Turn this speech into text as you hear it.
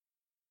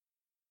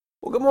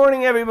Well, good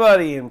morning,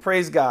 everybody, and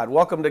praise God.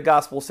 Welcome to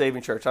Gospel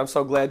Saving Church. I'm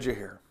so glad you're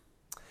here.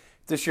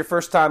 If this is your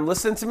first time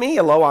listening to me,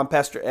 hello, I'm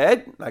Pastor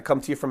Ed. I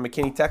come to you from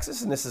McKinney,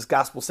 Texas, and this is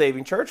Gospel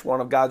Saving Church, one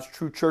of God's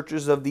true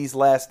churches of these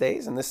last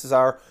days, and this is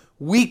our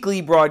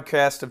weekly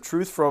broadcast of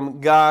truth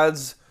from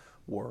God's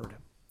Word.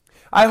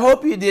 I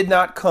hope you did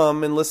not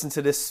come and listen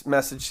to this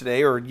message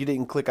today, or you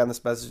didn't click on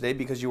this message today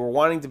because you were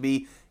wanting to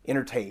be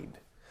entertained,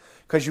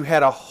 because you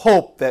had a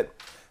hope that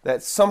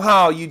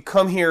somehow you'd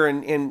come here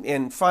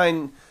and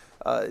find...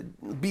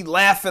 be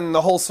laughing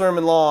the whole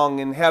sermon long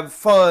and have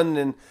fun,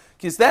 and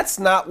because that's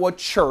not what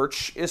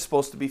church is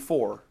supposed to be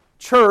for.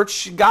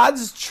 Church,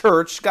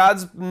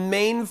 God's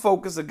main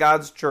focus of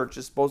God's church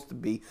is supposed to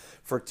be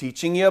for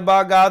teaching you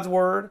about God's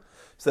Word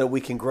so that we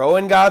can grow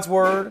in God's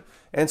Word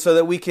and so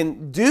that we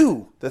can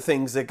do the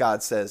things that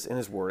God says in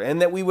His Word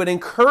and that we would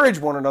encourage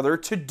one another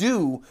to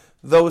do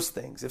those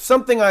things. If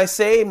something I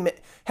say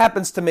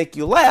happens to make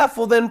you laugh,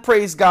 well then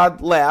praise God,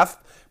 laugh.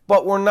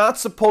 But we're not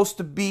supposed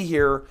to be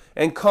here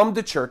and come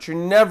to church. You're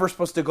never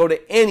supposed to go to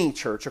any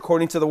church,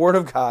 according to the Word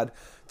of God,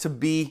 to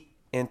be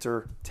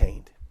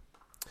entertained.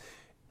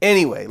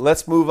 Anyway,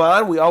 let's move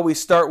on. We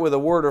always start with a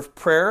word of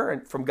prayer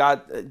and from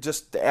God,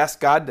 just to ask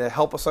God to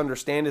help us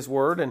understand His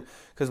Word. And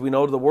because we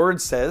know the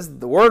Word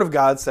of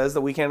God says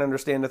that we can't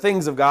understand the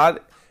things of God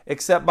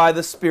except by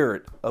the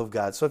Spirit of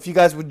God. So if you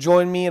guys would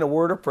join me in a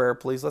word of prayer,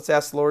 please, let's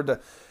ask the Lord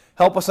to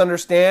help us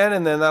understand,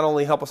 and then not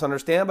only help us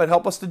understand, but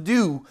help us to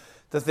do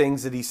the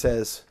things that He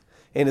says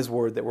in His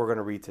Word that we're going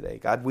to read today.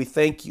 God, we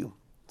thank You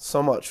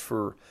so much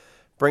for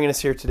bringing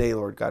us here today,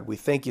 Lord God. We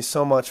thank You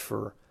so much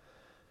for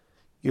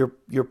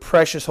Your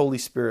precious Holy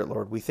Spirit,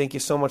 Lord. We thank You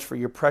so much for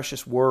Your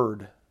precious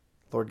Word,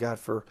 Lord God.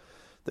 For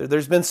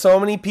there's been so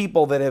many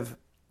people that have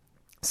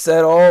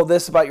said, oh,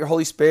 this about Your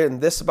Holy Spirit and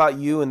this about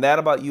You and that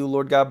about You,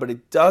 Lord God, but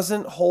it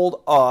doesn't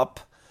hold up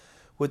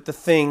with the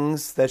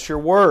things that Your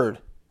Word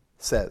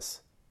says.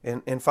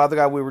 And Father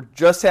God, we were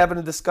just having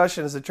a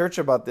discussion as a church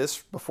about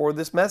this before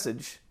this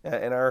message,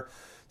 and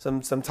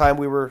some time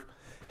we were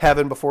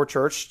having before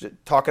church,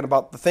 talking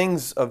about the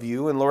things of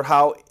You, and Lord,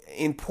 how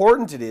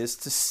important it is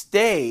to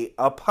stay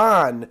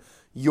upon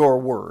Your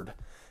Word,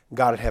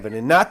 God in heaven,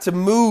 and not to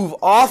move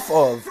off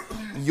of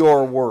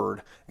Your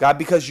Word, God,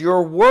 because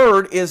Your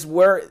Word is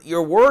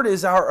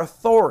our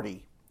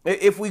authority.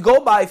 If we go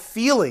by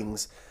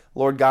feelings,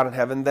 Lord God in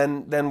heaven,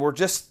 then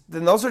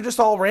those are just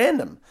all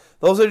random.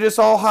 Those are just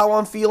all how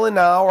I'm feeling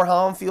now, or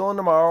how I'm feeling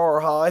tomorrow,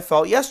 or how I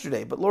felt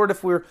yesterday. But Lord,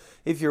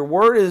 if Your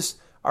Word is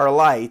our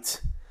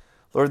light,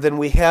 Lord, then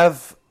we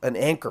have an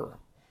anchor.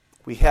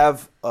 We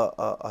have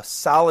a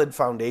solid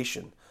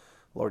foundation,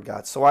 Lord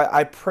God. So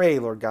I pray,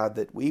 Lord God,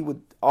 that we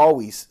would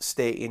always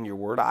stay in Your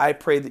Word. I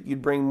pray that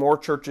You'd bring more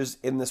churches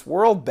in this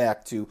world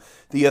back to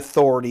the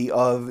authority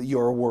of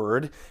Your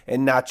Word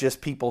and not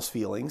just people's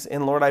feelings.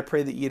 And Lord, I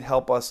pray that You'd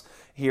help us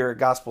here at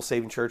Gospel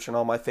Saving Church and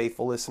all my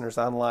faithful listeners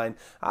online.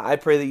 I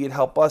pray that You'd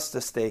help us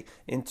to stay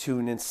in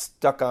tune and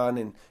stuck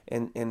on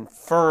and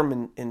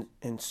firm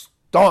and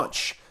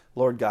staunch,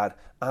 Lord God,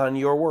 on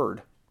Your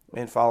Word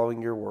and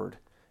following Your Word.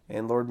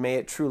 And Lord, may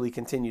it truly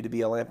continue to be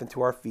a lamp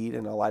unto our feet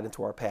and a light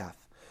unto our path.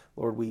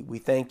 Lord, we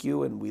thank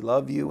You and we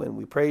love You and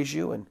we praise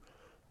You, and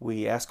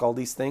we ask all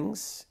these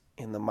things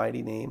in the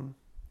mighty name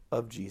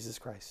of Jesus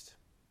Christ.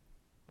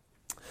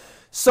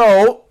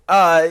 So,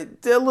 a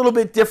little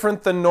bit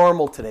different than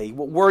normal today.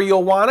 Where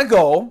you'll want to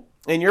go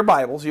in your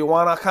Bibles, you'll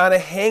want to kind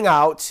of hang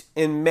out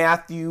in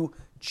Matthew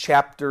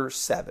chapter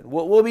 7.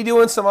 We'll be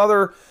doing some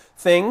other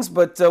things,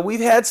 but we've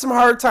had some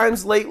hard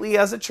times lately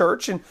as a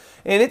church, and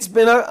it's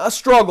been a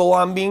struggle,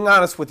 I'm being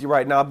honest with you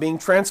right now, being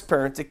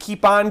transparent, to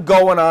keep on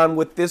going on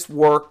with this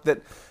work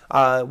that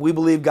we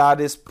believe God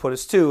has put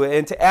us to,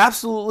 and to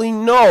absolutely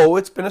know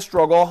it's been a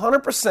struggle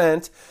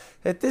 100%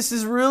 that this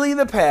is really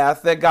the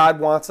path that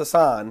God wants us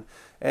on,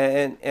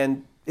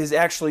 and is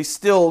actually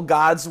still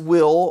God's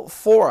will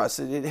for us.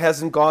 It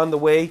hasn't gone the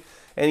way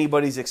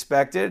anybody's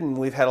expected, and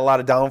we've had a lot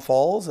of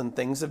downfalls, and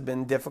things have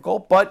been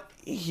difficult, but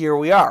here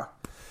we are.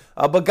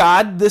 But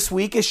God this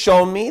week has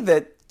shown me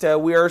that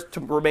we are to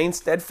remain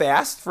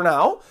steadfast for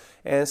now.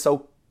 And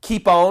so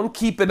keep on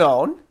keeping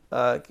on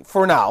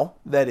for now,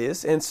 that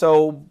is. And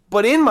so,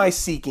 but in my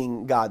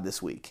seeking God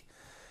this week,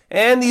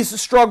 and these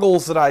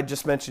struggles that I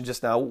just mentioned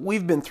just now,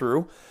 we've been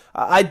through,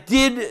 I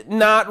did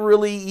not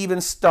really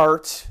even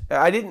start.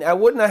 I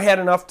wouldn't have had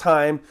enough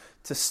time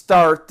to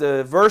start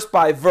the verse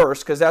by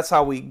verse, because that's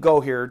how we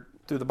go here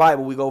through the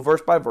Bible. We go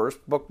verse by verse,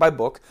 book by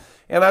book.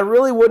 And I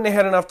really wouldn't have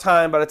had enough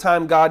time by the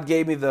time God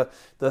gave me the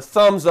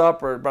thumbs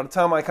up, or by the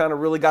time I kind of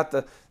really got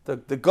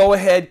the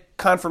go-ahead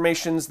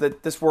confirmations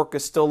that this work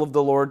is still of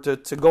the Lord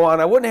to go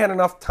on. I wouldn't have had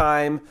enough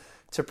time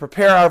to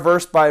prepare our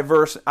verse by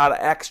verse out of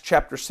Acts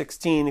chapter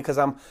 16, because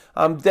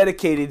I'm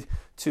dedicated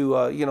to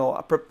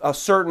a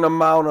certain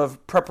amount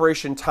of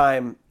preparation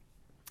time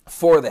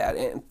for that.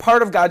 And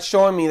part of God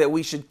showing me that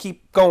we should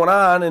keep going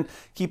on and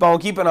keep on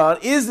keeping on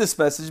is this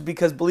message,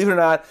 because believe it or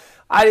not,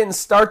 I didn't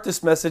start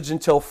this message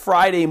until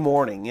Friday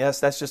morning. Yes,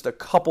 that's just a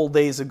couple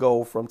days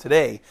ago from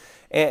today.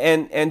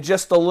 and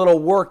just a little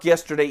work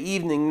yesterday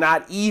evening,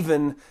 not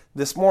even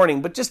this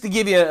morning. But just to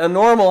give you a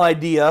normal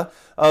idea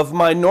of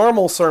my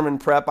normal sermon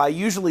prep, I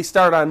usually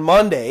start on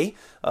Monday,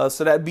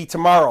 so that'd be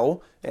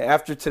tomorrow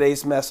after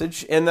today's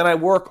message, and then I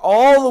work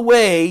all the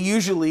way,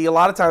 usually, a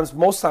lot of times,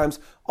 most times,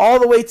 all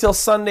the way till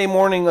Sunday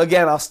morning.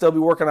 Again, I'll still be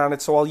working on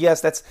it. So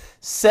yes, that's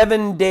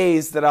 7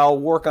 days that I'll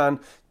work on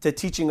the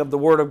teaching of the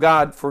Word of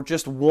God for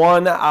just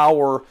 1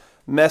 hour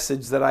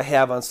message that I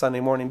have on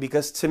Sunday morning.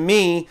 Because to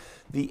me,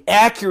 the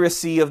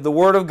accuracy of the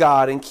Word of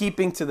God and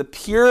keeping to the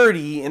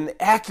purity and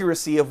the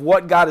accuracy of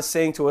what God is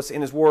saying to us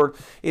in His Word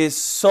is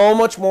so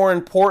much more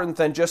important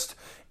than just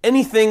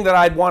anything that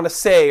I'd want to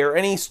say or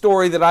any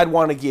story that I'd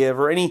want to give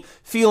or any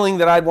feeling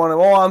that I'd want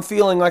to, I'm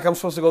feeling like I'm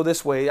supposed to go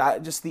this way.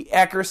 Just the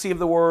accuracy of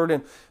the Word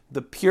and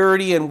the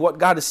purity and what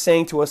God is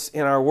saying to us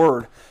in our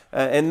Word.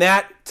 And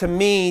that, to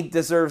me,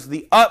 deserves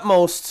the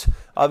utmost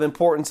of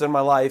importance in my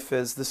life,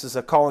 as this is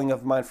a calling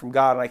of mine from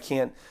God, and I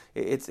can't.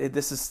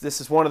 This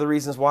is one of the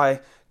reasons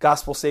why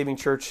Gospel Saving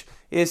Church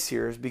is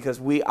here, is because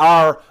we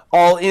are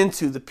all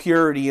into the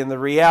purity and the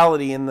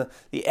reality and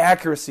the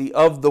accuracy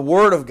of the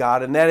Word of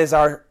God, and that is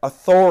our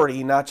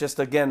authority, not just,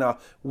 again, a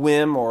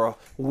whim or a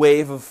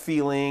wave of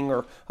feeling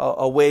or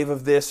a wave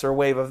of this or a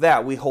wave of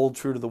that. We hold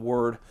true to the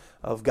Word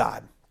of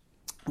God.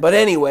 But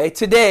anyway,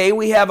 today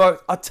we have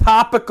a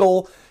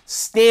topical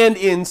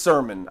stand-in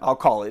sermon, I'll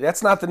call it.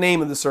 That's not the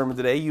name of the sermon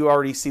today. You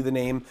already see the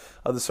name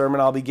of the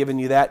sermon. I'll be giving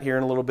you that here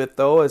in a little bit,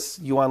 though, as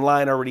you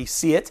online already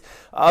see it.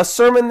 A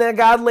sermon that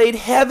God laid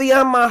heavy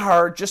on my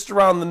heart just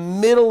around the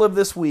middle of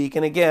this week.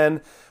 And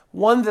again,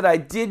 one that I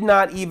did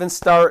not even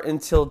start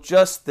until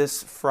just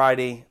this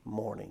Friday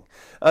morning.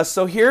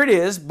 So here it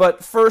is,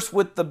 but first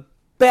with the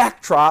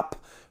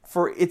backdrop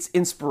for its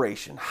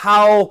inspiration.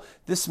 How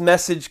this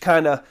message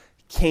kind of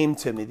came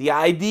to me. The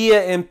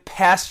idea and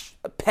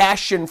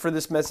passion for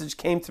this message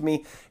came to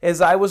me as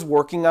I was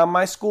working on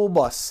my school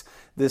bus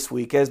this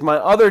week. As my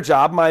other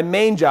job, my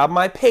main job,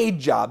 my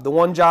paid job, the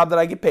one job that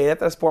I get paid at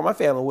that I support my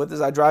family with,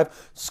 is I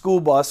drive school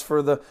bus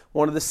for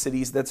one of the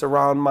cities that's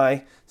around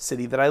my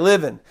city that I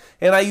live in.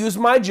 And I use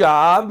my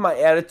job, my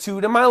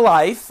attitude, and my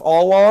life,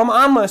 all while I'm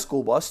on my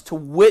school bus, to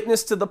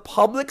witness to the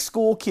public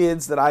school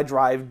kids that I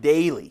drive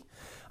daily.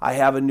 I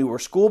have a newer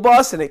school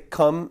bus, and it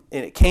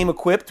came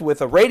equipped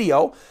with a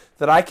radio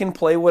that I can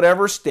play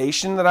whatever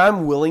station that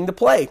I'm willing to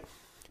play.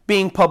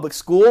 Being public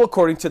school,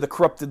 according to the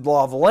corrupted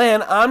law of the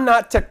land, I'm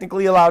not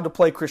technically allowed to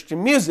play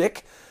Christian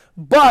music,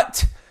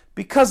 but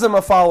because I'm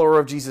a follower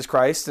of Jesus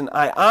Christ and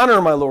I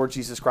honor my Lord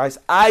Jesus Christ,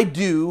 I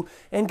do,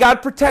 and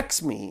God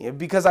protects me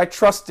because I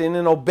trust in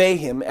and obey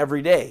Him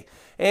every day.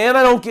 And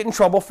I don't get in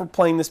trouble for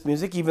playing this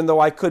music, even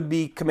though I could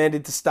be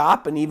commanded to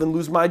stop and even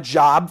lose my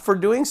job for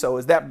doing so,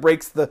 as that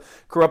breaks the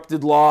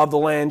corrupted law of the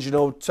land,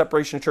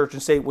 separation of church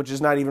and state, which is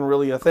not even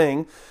really a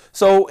thing.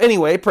 So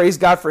anyway, praise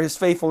God for His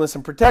faithfulness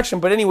and protection.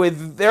 But anyway,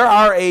 there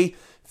are a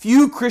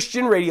few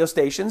Christian radio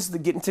stations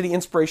that get into the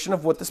inspiration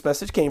of what this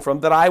message came from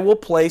that I will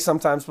play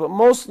sometimes, but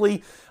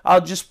mostly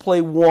I'll just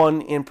play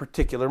one in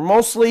particular.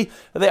 Mostly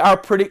they are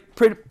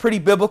pretty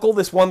biblical,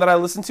 this one that I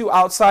listen to,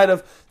 outside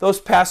of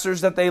those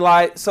pastors that they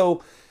lie.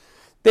 So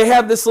they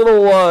have this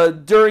little,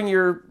 during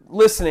your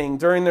listening,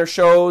 during their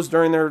shows,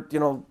 during their,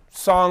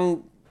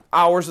 song,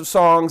 hours of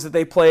songs that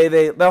they play,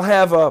 they'll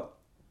have a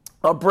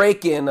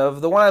break-in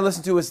of, the one I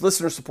listen to is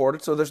listener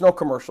supported, so there's no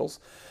commercials.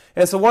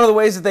 And so one of the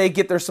ways that they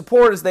get their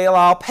support is they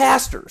allow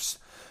pastors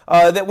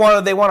they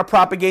want to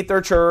propagate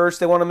their church.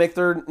 They want to make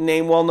their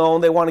name well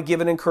known. They want to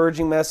give an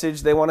encouraging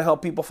message. They want to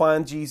help people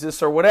find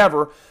Jesus or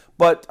whatever.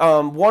 But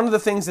one of the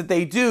things that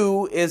they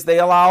do is they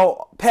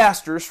allow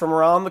pastors from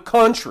around the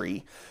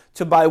country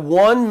to buy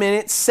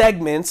 1-minute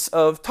segments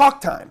of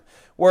talk time,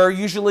 where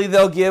usually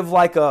they'll give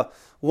like a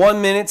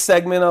 1-minute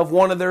segment of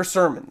one of their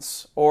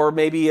sermons, or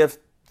maybe a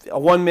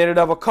 1 minute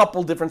of a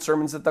couple different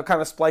sermons that they'll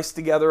kind of splice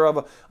together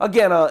of,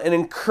 an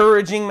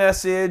encouraging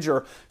message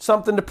or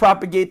something to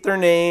propagate their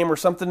name or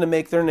something to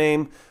make their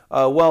name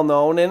well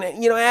known. And,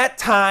 at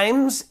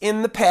times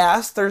in the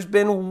past, there's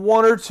been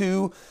one or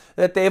two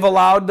that they've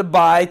allowed to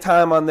buy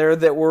time on there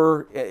that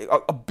were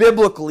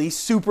biblically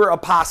super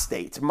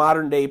apostate,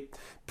 modern day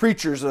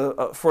preachers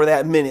for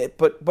that minute.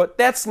 But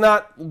that's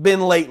not been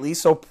lately,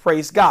 so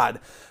praise God.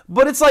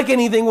 But it's like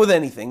anything with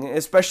anything,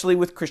 especially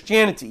with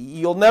Christianity.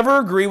 You'll never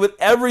agree with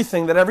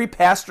everything that every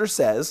pastor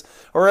says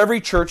or every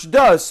church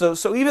does.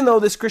 So even though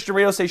this Christian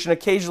radio station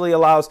occasionally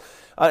allows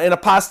an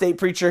apostate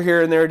preacher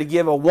here and there to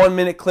give a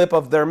 1-minute clip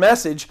of their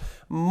message,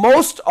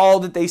 most all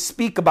that they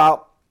speak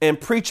about and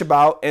preach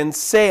about and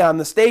say on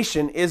the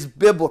station is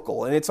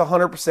biblical. And it's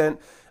 100%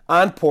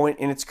 on point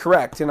and it's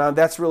correct. And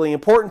that's really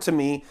important to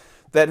me,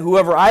 that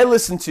whoever I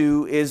listen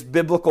to is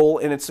biblical,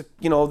 and it's,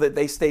 that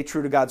they stay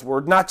true to God's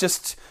word, not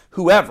just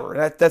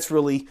whoever. That's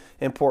really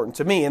important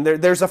to me. And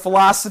there's a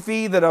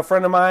philosophy that a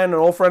friend of mine, an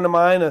old friend of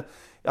mine,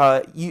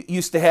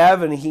 used to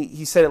have, and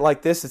he said it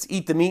like this: it's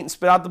eat the meat and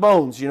spit out the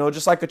bones,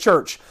 just like a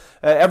church.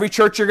 Every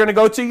church you're going to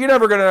go to, you're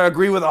never going to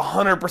agree with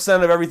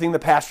 100% of everything the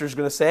pastor's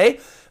going to say,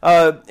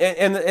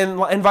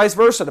 and vice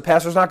versa. The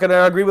pastor's not going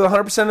to agree with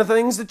 100% of the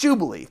things that you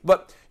believe,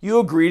 but you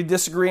agree to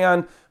disagree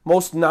on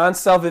most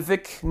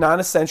non-salvific,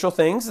 non-essential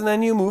things, and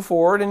then you move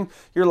forward in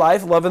your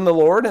life loving the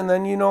Lord, and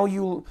then you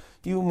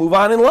move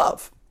on in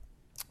love.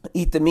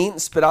 Eat the meat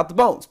and spit out the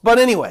bones. But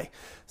anyway,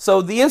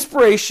 so the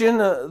inspiration,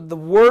 the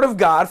word of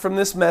God from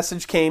this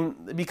message came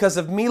because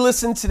of me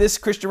listening to this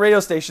Christian radio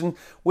station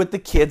with the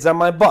kids on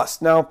my bus.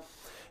 Now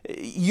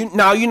you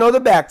know the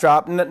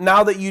backdrop.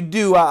 Now that you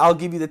do, I'll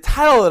give you the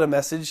title of the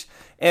message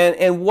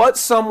and what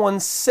someone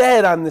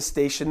said on this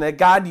station that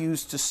God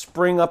used to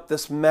spring up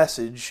this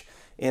message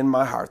in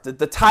my heart.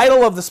 The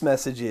title of this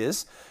message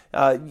is,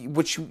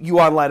 which you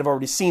online have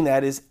already seen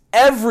that, is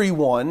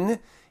Everyone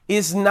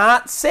is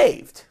Not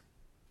Saved.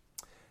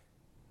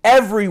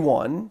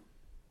 Everyone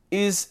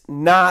is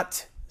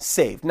not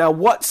saved. Now,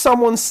 what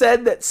someone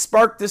said that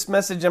sparked this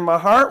message in my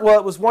heart, well,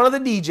 it was one of the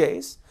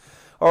DJs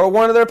or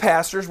one of their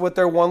pastors with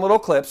their one little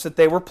clips that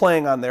they were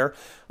playing on there.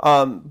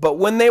 But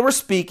when they were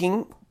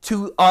speaking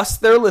to us,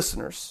 their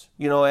listeners,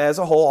 as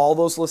a whole, all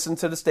those listened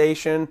to the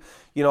station,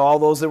 all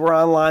those that were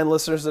online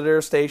listeners to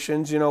their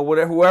stations,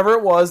 whoever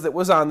it was that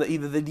was on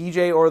either the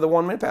DJ or the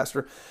one-man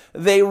pastor,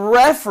 they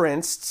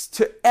referenced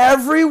to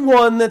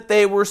everyone that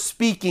they were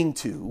speaking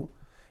to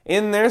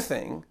in their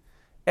thing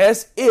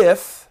as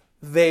if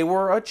they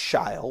were a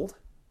child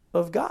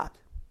of God.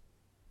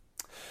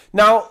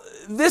 Now,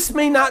 this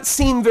may not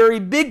seem very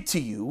big to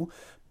you,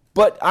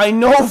 but I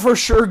know for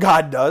sure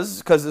God does,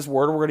 because this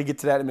word, we're going to get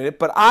to that in a minute,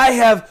 but I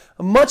have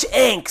much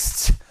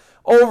angst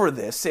over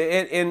this,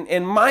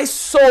 and my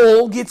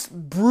soul gets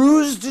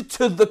bruised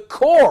to the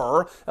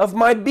core of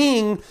my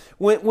being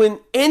when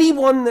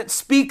anyone that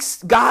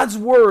speaks God's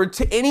word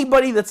to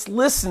anybody that's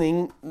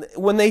listening,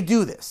 when they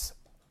do this.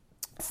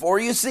 For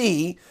you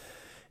see,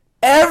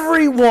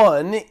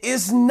 everyone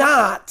is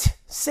not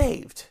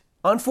saved,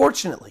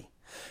 unfortunately.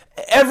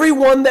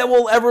 Everyone that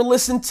will ever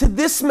listen to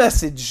this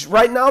message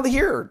right now,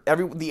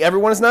 the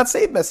everyone is not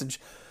saved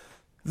message,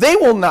 they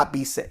will not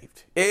be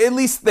saved. At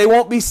least they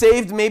won't be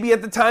saved maybe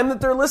at the time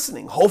that they're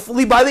listening.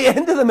 Hopefully by the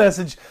end of the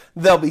message,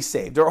 they'll be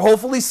saved. Or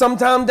hopefully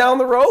sometime down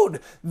the road,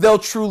 they'll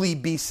truly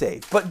be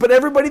saved. But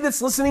everybody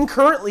that's listening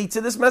currently to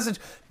this message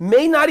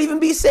may not even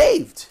be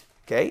saved.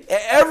 Okay?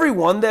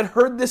 Everyone that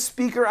heard this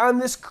speaker on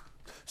this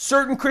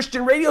certain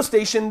Christian radio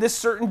station this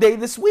certain day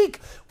this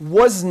week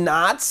was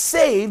not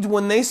saved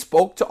when they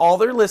spoke to all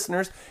their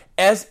listeners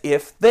as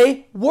if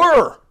they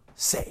were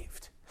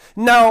saved.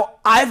 Now,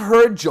 I've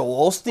heard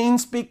Joel Osteen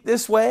speak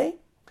this way,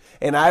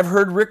 and I've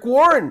heard Rick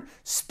Warren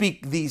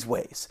speak these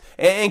ways.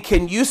 And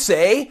can you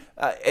say,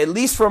 at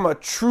least from a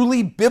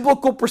truly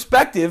biblical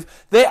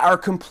perspective, they are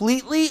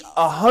completely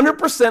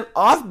 100%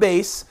 off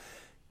base,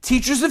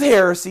 teachers of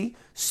heresy,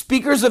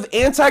 speakers of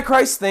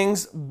antichrist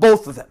things,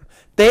 both of them.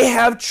 They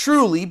have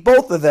truly,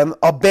 both of them,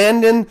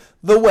 abandoned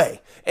the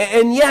way.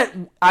 And yet,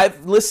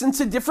 I've listened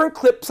to different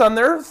clips on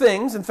their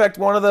things. In fact,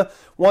 one of the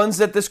ones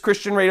that this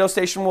Christian radio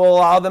station will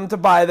allow them to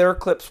buy their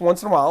clips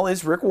once in a while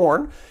is Rick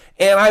Warren.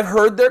 And I've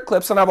heard their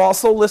clips, and I've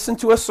also listened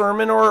to a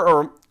sermon,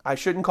 or I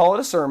shouldn't call it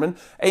a sermon,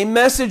 a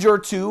message or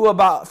two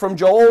from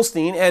Joel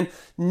Osteen, and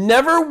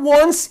never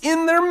once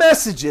in their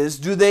messages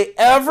do they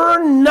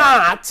ever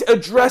not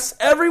address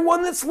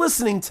everyone that's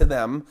listening to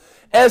them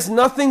as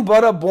nothing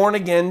but a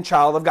born-again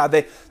child of God.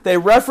 They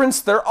reference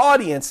their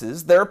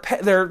audiences, their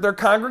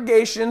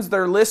congregations,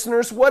 their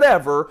listeners,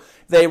 whatever.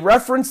 They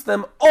reference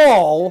them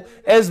all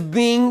as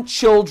being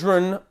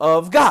children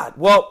of God.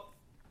 Well,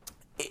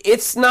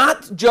 it's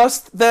not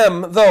just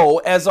them, though,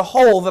 as a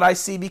whole that I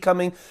see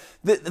becoming,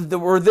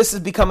 where this is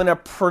becoming a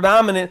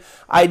predominant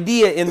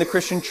idea in the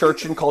Christian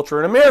church and culture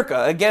in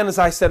America. Again, as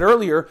I said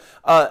earlier,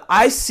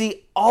 I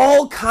see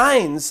all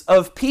kinds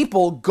of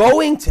people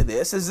going to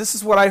this, as this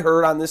is what I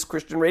heard on this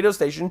Christian radio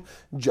station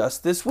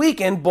just this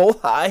week. And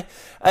both I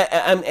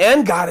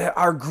and God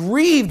are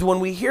grieved when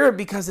we hear it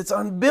because it's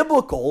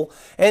unbiblical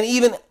and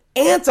even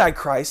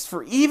Antichrist,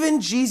 for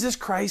even Jesus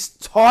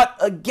Christ taught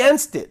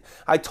against it.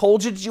 I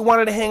told you that you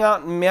wanted to hang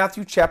out in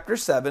Matthew chapter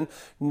 7.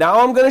 Now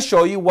I'm going to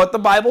show you what the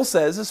Bible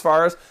says as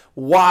far as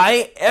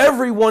why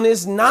everyone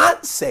is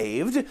not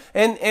saved,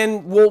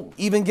 and we'll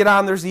even get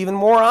on, there's even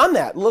more on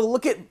that.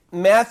 Look at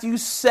Matthew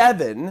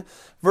 7,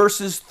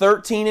 verses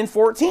 13 and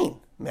 14.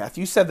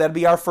 Matthew said that'd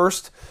be our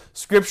first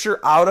scripture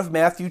out of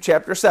Matthew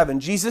chapter 7.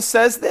 Jesus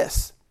says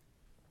this: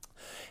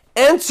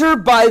 "Enter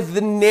by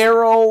the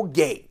narrow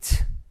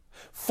gate.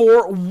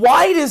 For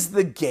wide is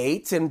the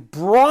gate and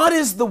broad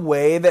is the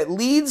way that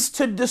leads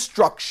to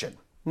destruction."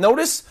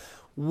 Notice,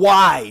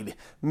 wide,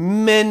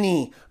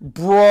 many,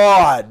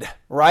 broad,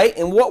 right?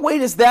 And what way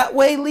does that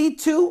way lead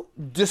to?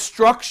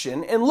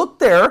 Destruction. And look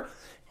there,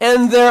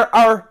 and there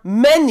are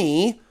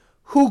many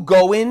who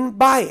go in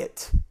by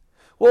it.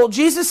 Well,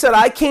 Jesus said,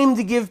 I came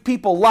to give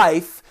people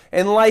life,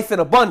 and life in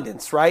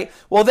abundance, right?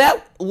 Well,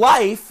 that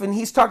life, and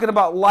he's talking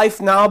about life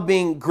now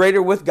being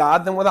greater with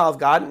God than without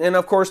God, and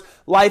of course,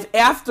 life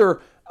after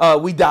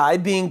we die,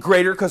 being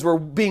greater because we're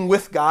being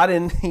with God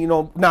and,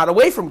 not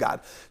away from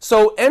God.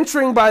 So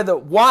entering by the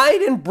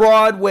wide and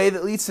broad way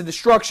that leads to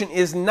destruction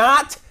is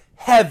not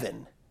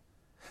heaven.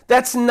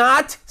 That's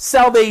not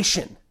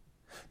salvation.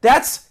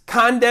 That's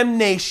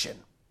condemnation.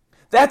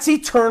 That's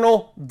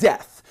eternal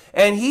death.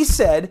 And he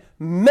said,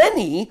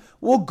 many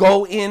will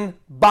go in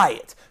by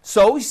it.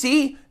 So you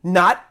see,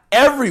 not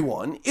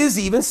everyone is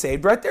even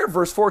saved right there.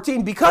 Verse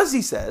 14, because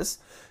he says,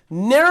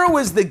 narrow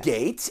is the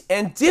gate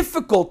and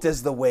difficult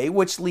is the way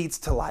which leads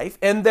to life,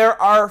 and there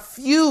are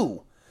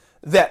few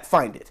that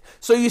find it.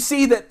 So you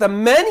see that the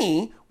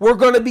many were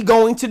going to be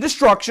going to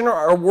destruction,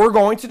 or were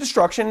going to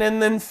destruction,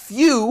 and then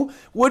few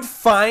would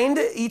find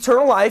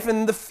eternal life.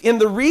 And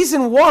the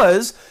reason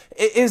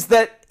is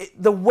that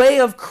the way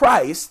of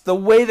Christ, the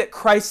way that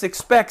Christ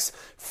expects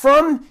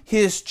from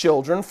his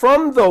children,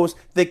 from those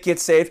that get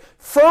saved,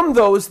 from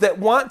those that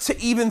want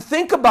to even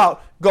think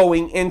about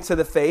going into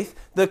the faith,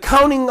 the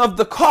counting of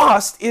the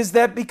cost is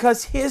that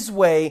because his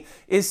way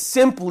is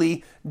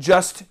simply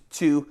just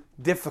too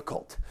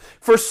difficult.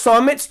 For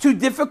some, it's too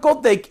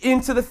difficult. They get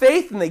into the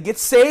faith and they get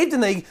saved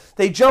and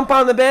they jump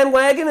on the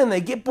bandwagon and they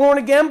get born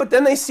again, but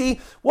then they see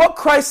what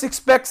Christ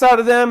expects out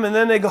of them and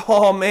then they go,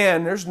 oh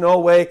man, there's no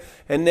way,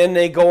 and then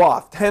they go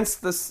off.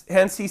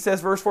 Hence he says,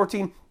 verse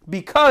 14,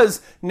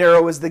 because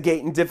narrow is the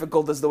gate and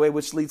difficult is the way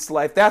which leads to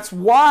life. That's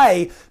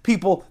why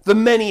the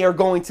many are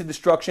going to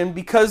destruction,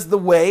 because the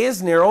way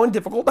is narrow and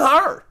difficult and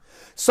hard.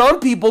 Some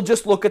people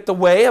just look at the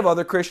way of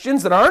other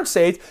Christians that aren't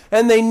saved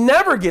and they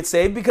never get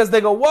saved because they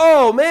go,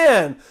 whoa,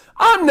 man,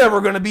 I'm never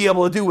going to be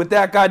able to do what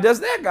that guy does.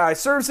 That guy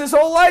serves his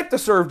whole life to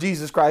serve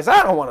Jesus Christ.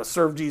 I don't want to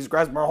serve Jesus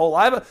Christ my whole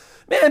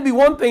life. Man, it'd be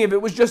one thing if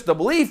it was just a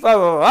belief, but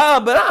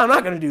I'm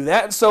not going to do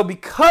that. So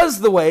because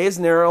the way is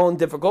narrow and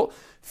difficult,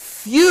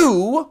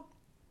 few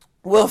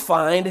will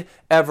find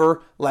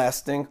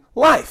everlasting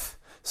life.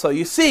 So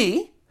you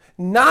see,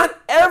 not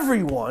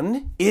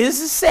everyone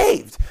is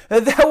saved.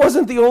 That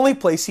wasn't the only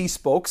place he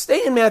spoke.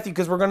 Stay in Matthew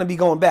because we're going to be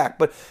going back.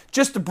 But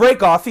just to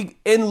break off,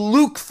 in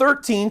Luke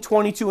 13,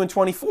 22 and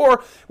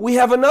 24, we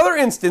have another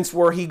instance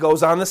where he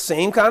goes on the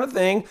same kind of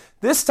thing.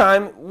 This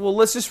time,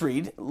 let's just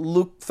read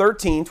Luke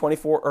 13,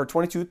 24, or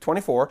 22,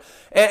 24.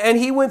 And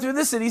he went through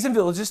the cities and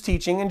villages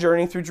teaching and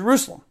journeying toward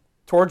Jerusalem.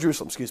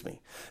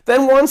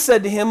 Then one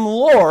said to him,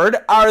 Lord,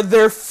 are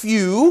there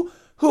few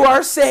who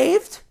are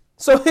saved?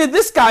 So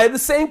this guy had the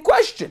same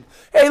question.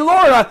 Hey,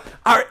 Lord,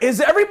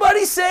 is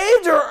everybody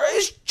saved or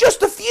is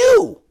just a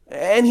few?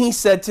 And he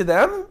said to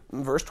them,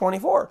 verse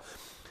 24,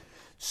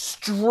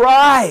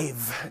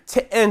 strive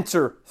to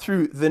enter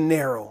through the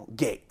narrow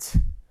gate.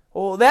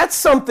 Well, that's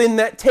something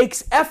that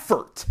takes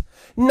effort.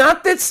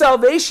 Not that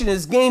salvation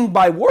is gained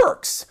by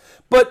works,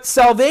 but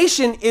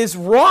salvation is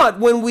wrought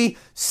when we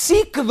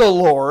seek the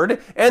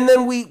Lord and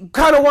then we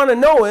kind of want to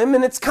know him,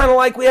 and it's kind of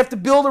like we have to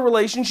build a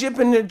relationship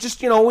and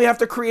we have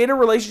to create a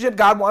relationship.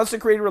 God wants to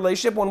create a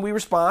relationship when we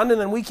respond,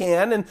 and then we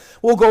can, and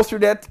we'll go through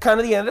that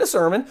kind of the end of the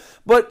sermon.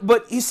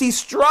 But you see,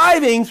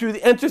 striving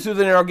enter through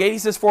the narrow gate, he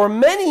says, for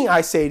many, I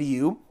say to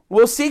you,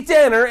 will seek to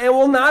enter and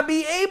will not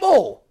be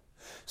able.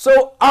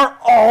 So are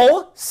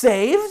all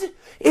saved?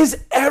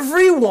 Is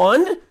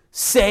everyone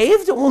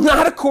saved? Well,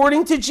 not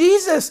according to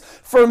Jesus.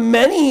 For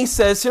many, he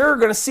says here, are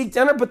going to seek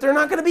to enter, but they're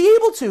not going to be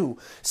able to.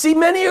 See,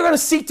 many are going to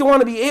seek to want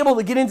to be able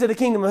to get into the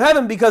kingdom of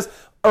heaven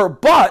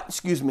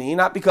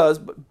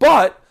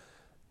but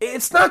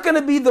it's not going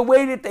to be the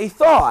way that they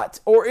thought,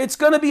 or it's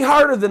going to be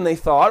harder than they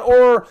thought,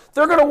 or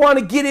they're going to want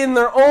to get in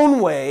their own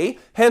way,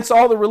 hence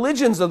all the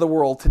religions of the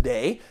world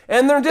today,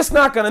 and they're just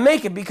not going to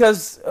make it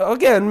because,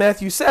 again,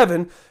 Matthew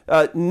 7,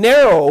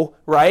 narrow,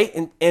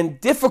 right,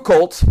 and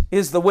difficult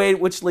is the way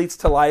which leads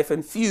to life,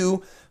 and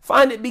few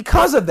find it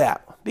because of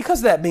that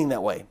being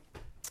that way.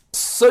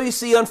 So you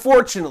see,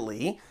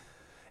 unfortunately,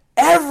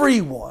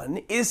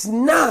 everyone is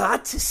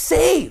not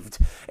saved.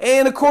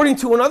 And according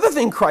to another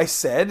thing Christ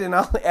said, and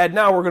I'll add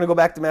now, we're going to go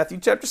back to Matthew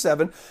chapter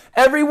 7,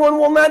 everyone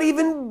will not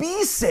even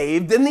be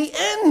saved in the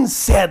end,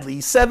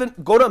 sadly.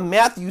 Go to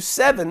Matthew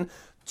 7,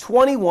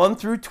 21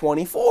 through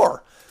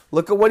 24.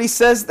 Look at what he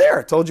says there.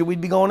 I told you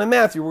we'd be going in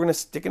Matthew. We're going to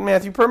stick in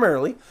Matthew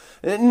primarily.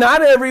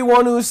 Not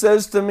everyone who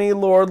says to me,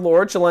 Lord,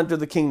 Lord, shall enter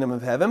the kingdom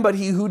of heaven, but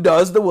he who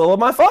does the will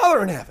of my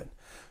Father in heaven.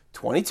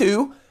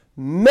 22,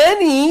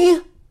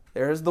 many,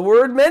 there's the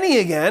word many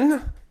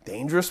again,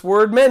 dangerous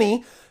word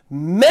many.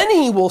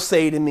 Many will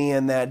say to me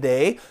in that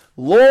day,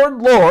 Lord,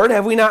 Lord,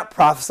 have we not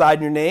prophesied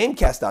in your name,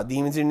 cast out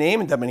demons in your name,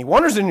 and done many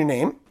wonders in your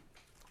name?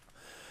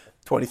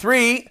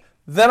 23,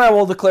 then I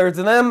will declare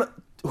to them,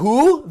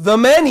 who? The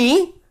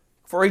many.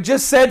 For he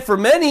just said, for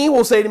many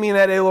will say to me in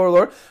that day, Lord,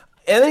 Lord.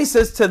 And then he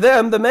says to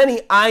them, the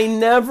many, I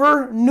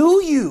never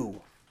knew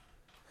you.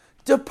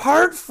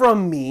 Depart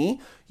from me,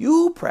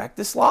 you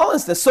practice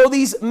lawlessness. So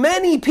these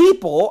many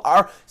people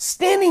are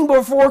standing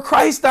before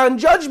Christ on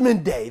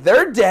Judgment Day.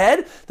 They're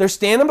dead. They're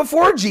standing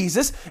before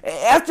Jesus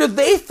after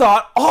they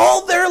thought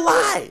all their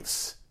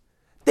lives,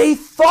 they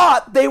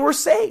thought they were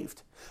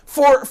saved.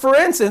 For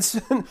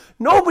instance,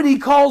 nobody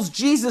calls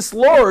Jesus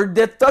Lord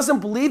that doesn't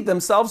believe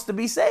themselves to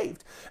be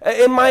saved.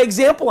 And my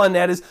example on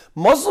that is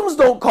Muslims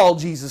don't call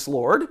Jesus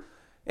Lord,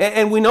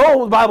 and we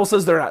know the Bible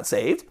says they're not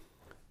saved.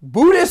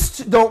 Buddhists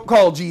don't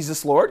call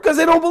Jesus Lord because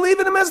they don't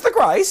believe in him as the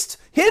Christ.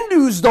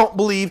 Hindus don't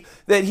believe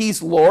that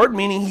he's Lord,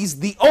 meaning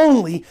he's the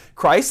only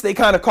Christ. They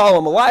kind of call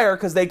him a liar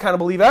because they kind of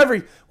believe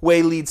every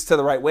way leads to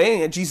the right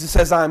way. And Jesus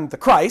says, I'm the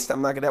Christ.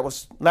 That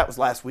was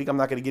last week. I'm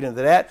not going to get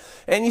into that.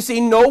 And you see,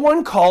 no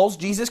one calls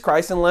Jesus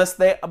Christ unless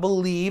they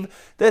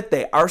believe that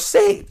they are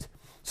saved.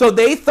 So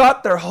they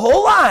thought their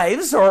whole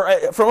lives, or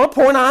from a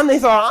point on, they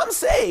thought, I'm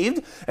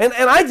saved, and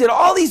I did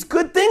all these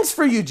good things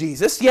for you,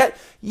 Jesus.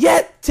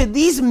 Yet to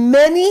these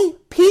many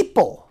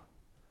people,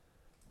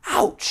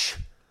 ouch,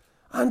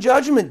 on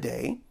Judgment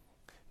Day,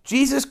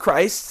 Jesus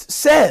Christ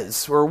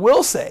says, or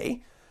will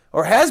say,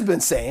 or has been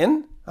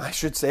saying, I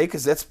should say,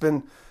 because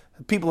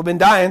people have been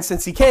dying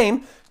since he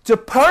came,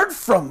 depart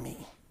from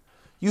me,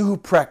 you who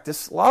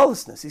practice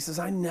lawlessness. He says,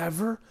 I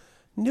never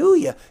knew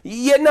you.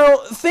 Yet now,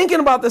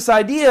 thinking about this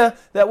idea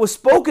that was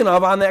spoken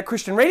of on that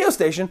Christian radio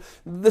station,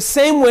 the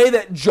same way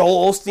that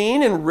Joel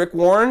Osteen and Rick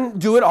Warren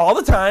do it all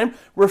the time,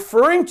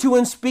 referring to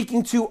and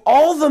speaking to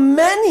all the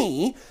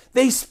many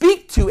they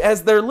speak to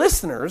as their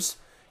listeners,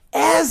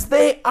 as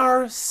they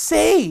are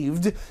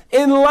saved,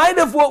 in light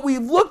of what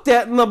we've looked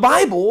at in the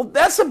Bible,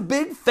 that's a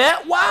big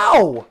fat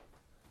wow.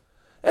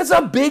 That's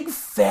a big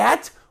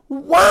fat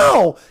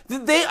wow.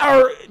 They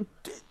are,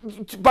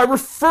 by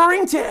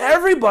referring to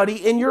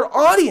everybody in your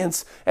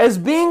audience as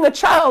being a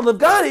child of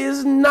God,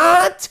 is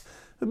not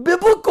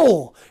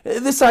biblical.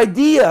 This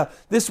idea,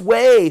 this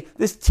way,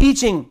 this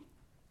teaching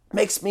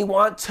makes me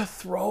want to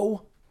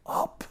throw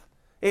up.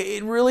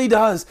 It really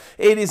does.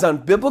 It is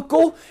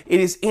unbiblical. It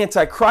is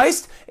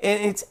antichrist,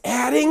 and it's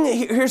adding.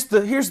 Here's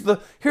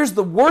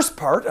the worst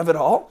part of it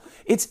all.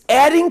 It's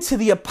adding to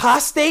the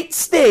apostate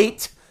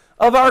state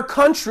of our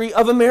country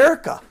of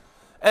America.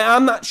 And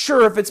I'm not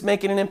sure if it's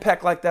making an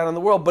impact like that on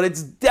the world, but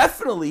it's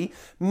definitely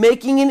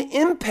making an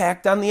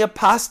impact on the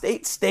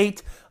apostate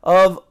state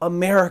of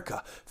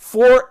America.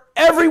 For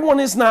everyone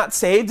is not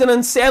saved, and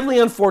then sadly,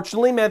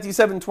 unfortunately, Matthew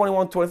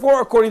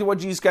 7:21-24, according to what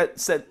Jesus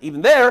said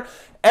even there,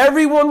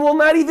 everyone will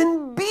not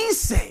even be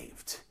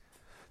saved.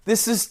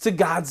 This is to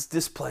God's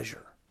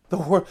displeasure.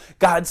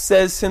 God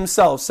says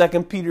himself,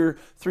 2 Peter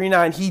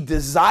 3:9, he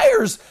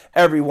desires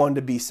everyone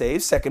to be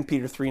saved. 2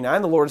 Peter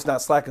 3:9, the Lord is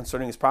not slack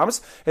concerning his promise,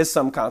 as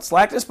some count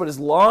slackness, but is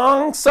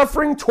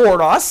long-suffering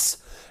toward us,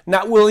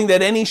 not willing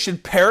that any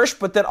should perish,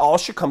 but that all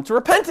should come to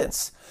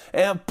repentance.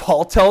 And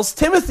Paul tells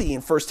Timothy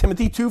in 1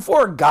 Timothy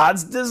 2:4,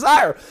 God's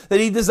desire, that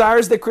he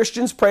desires that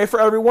Christians pray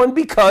for everyone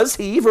because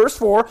he, verse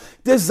 4,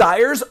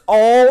 desires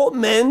all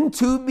men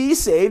to be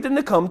saved and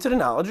to come to the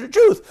knowledge of the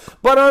truth.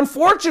 But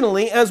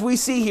unfortunately, as we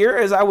see here,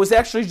 as I was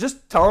actually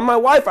just telling my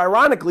wife,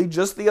 ironically,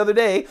 just the other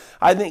day,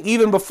 I think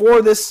even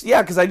before this,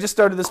 because I just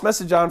started this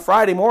message on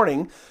Friday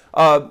morning,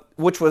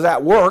 which was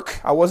at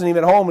work. I wasn't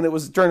even home, and it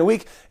was during the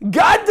week.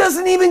 God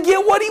doesn't even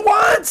get what he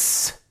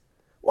wants.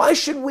 Why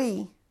should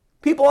we?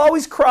 People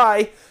always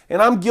cry,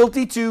 and I'm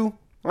guilty too.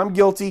 I'm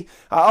guilty.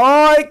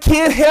 I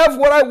can't have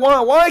what I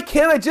want. Why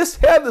can't I just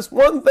have this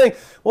one thing?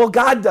 Well,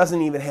 God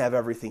doesn't even have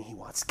everything he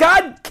wants.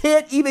 God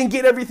can't even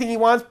get everything he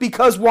wants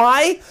because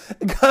why?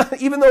 God,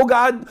 even though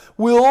God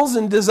wills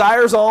and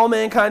desires all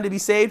mankind to be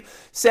saved,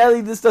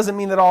 sadly, this doesn't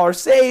mean that all are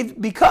saved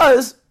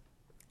because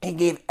he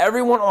gave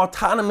everyone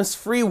autonomous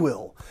free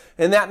will.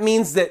 And that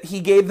means that he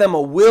gave them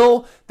a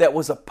will that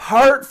was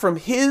apart from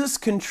his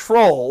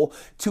control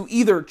to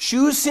either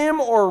choose him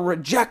or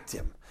reject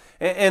him.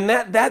 And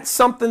that's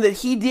something that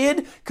he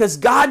did because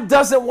God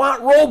doesn't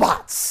want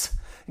robots.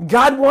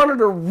 God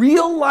wanted a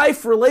real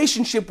life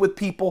relationship with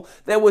people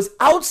that was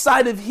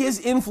outside of his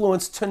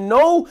influence to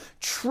know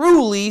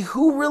truly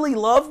who really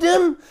loved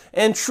him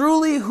and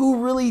truly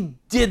who really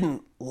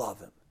didn't love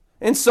him.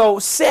 And so,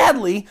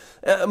 sadly,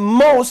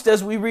 most,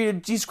 as we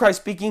read Jesus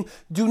Christ speaking,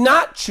 do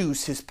not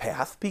choose his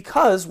path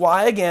because,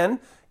 why? Again,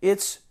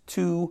 it's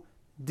too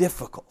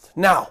difficult.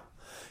 Now,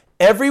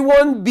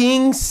 everyone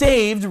being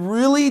saved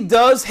really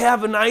does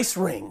have a nice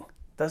ring,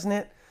 doesn't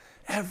it?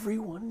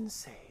 Everyone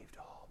saved.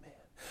 Oh, man.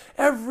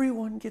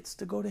 Everyone gets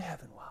to go to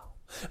heaven. Wow.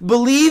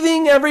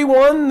 Believing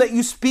everyone that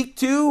you speak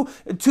to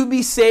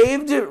be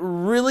saved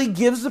really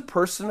gives a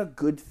person a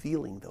good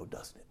feeling, though,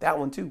 doesn't it? That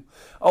one, too.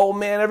 Oh,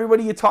 man,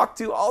 everybody you talk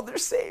to, they're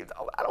saved.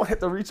 Oh, I don't have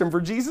to reach them for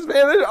Jesus,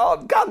 man.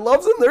 God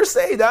loves them. They're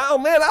saved. Oh,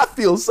 man, I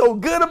feel so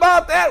good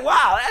about that.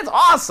 Wow, that's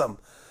awesome.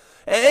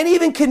 And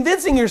even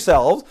convincing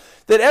yourselves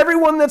that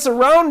everyone that's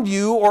around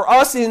you or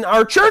us in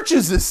our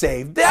churches is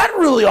saved, that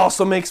really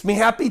also makes me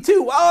happy,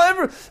 too.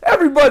 Wow,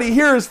 everybody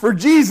here is for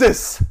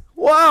Jesus.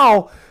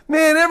 Wow.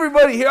 Man,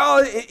 everybody here,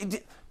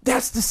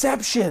 that's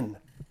deception.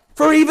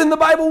 For even the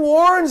Bible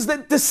warns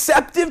that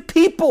deceptive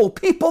people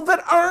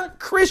that aren't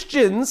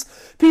Christians,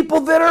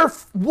 people that are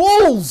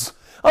wolves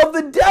of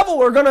the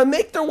devil are going to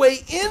make their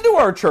way into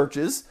our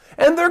churches,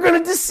 and they're going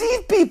to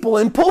deceive people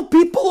and pull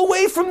people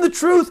away from the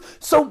truth.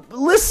 So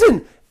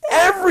listen,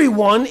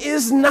 everyone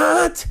is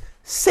not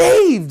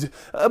saved.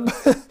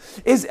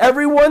 Is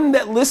everyone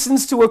that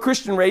listens to a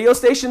Christian radio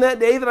station that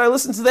day that I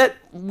listened to that,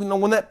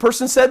 when that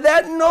person said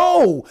that?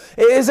 No.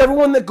 Is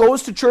everyone that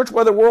goes to church,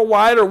 whether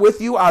worldwide or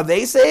with you, are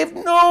they saved?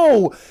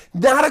 No.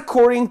 Not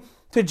according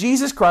to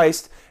Jesus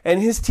Christ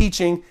and his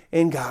teaching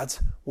in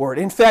God's word.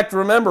 In fact,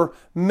 remember,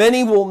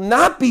 many will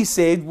not be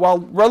saved, while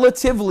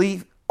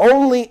relatively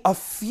only a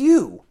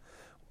few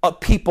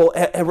people,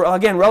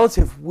 again,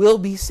 relative, will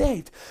be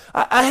saved.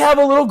 I have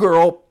a little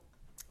girl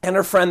and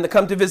her friend that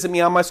come to visit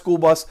me on my school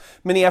bus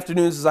many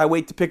afternoons as I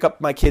wait to pick up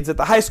my kids at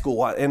the high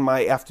school in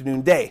my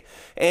afternoon day.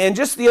 And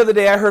just the other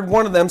day, I heard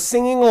one of them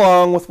singing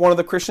along with one of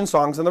the Christian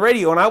songs on the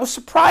radio, and I was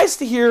surprised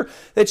to hear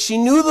that she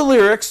knew the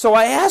lyrics, so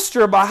I asked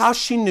her about how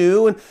she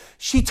knew, and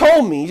she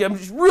told me,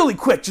 just really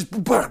quick,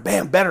 just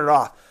bam, battered it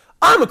off,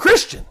 I'm a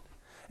Christian.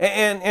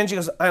 And she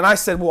goes, and I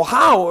said, well,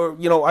 how?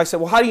 Or, I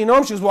said, well, how do you know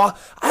him? She goes, well,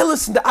 I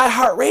listen to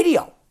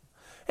iHeartRadio.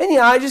 And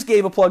I just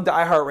gave a plug to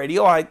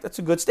iHeartRadio. That's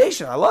a good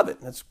station. I love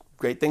it. That's a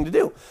great thing to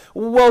do.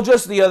 Well,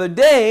 just the other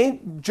day,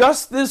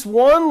 just this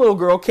one little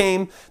girl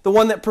came, the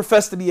one that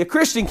professed to be a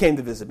Christian came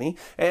to visit me,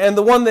 and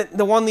the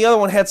other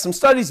one had some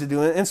studies to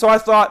do. And so I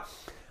thought,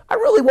 I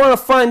really want to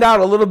find out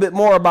a little bit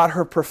more about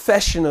her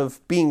profession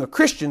of being a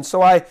Christian.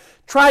 So I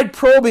tried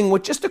probing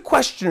with just a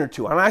question or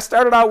two. And I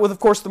started out with, of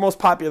course, the most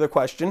popular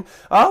question,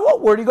 well,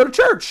 where do you go to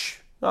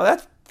church? Now,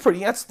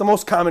 that's the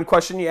most common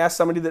question you ask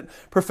somebody that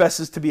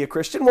professes to be a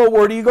Christian. Well,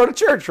 where do you go to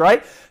church,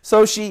 right?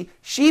 So she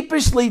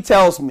sheepishly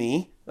tells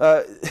me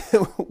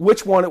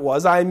which one it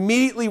was. I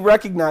immediately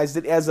recognized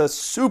it as a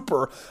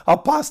super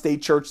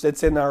apostate church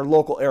that's in our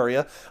local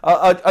area,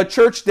 a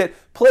church that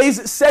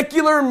plays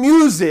secular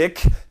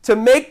music to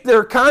make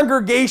their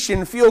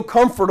congregation feel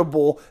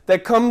comfortable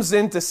that comes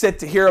in to sit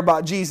to hear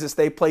about Jesus.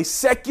 They play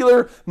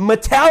secular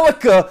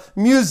Metallica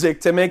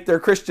music to make their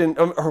Christian,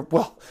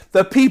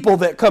 the people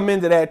that come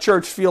into that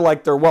church feel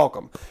like they're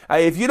welcome.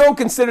 If you don't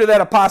consider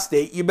that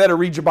apostate, you better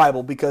read your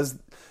Bible, because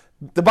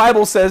the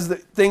Bible says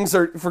that things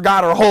for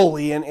God are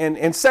holy,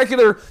 and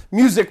secular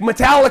music,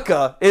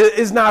 Metallica,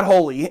 is not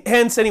holy.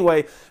 Hence,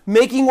 anyway,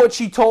 making what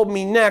she told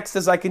me next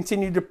as I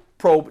continued to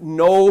probe,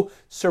 no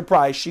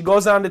surprise. She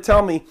goes on to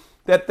tell me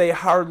that they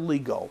hardly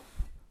go.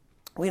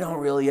 We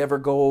don't really ever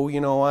go,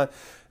 I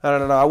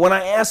don't know. When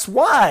I asked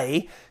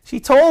why,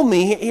 she told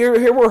me,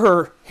 here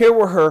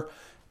were her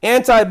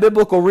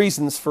anti-biblical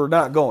reasons for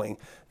not going.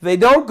 They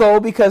don't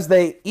go because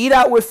they eat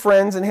out with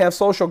friends and have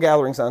social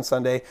gatherings on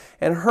Sunday,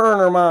 and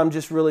her mom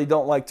just really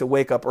don't like to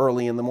wake up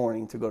early in the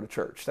morning to go to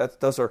church.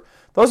 Those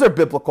are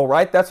biblical,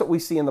 right? That's what we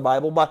see in the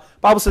Bible. But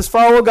Bible says,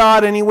 follow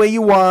God any way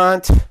you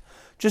want.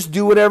 Just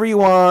do whatever you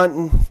want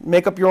and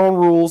make up your own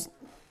rules.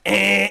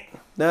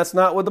 That's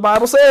not what the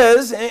Bible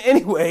says.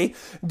 Anyway,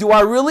 do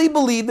I really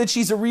believe that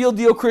she's a real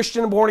deal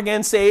Christian, born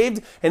again,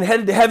 saved, and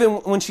headed to heaven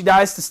when she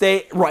dies to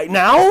stay right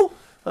now?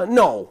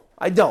 No.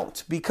 I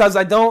don't, because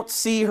I don't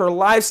see her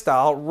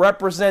lifestyle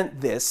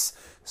represent this,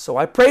 so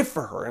I pray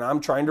for her, and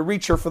I'm trying to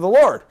reach her for the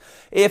Lord.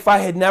 If I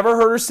had never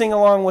heard her sing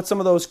along with some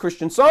of those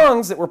Christian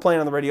songs that were playing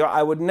on the radio,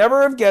 I would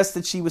never have guessed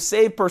that she was a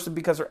saved person,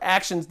 because her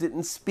actions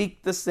didn't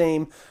speak the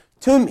same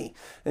to me.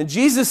 And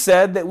Jesus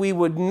said that we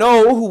would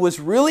know who was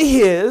really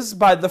his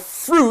by the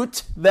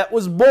fruit that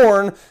was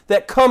born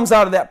that comes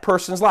out of that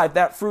person's life.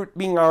 That fruit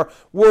being our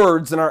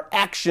words and our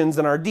actions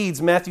and our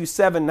deeds. Matthew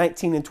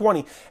 7:19 and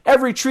 20.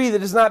 Every tree that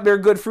does not bear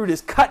good fruit is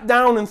cut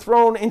down and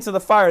thrown into the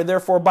fire.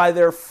 Therefore, by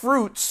their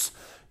fruits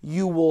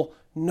you will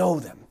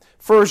know them.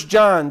 1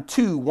 John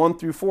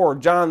 2:1-4.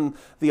 John,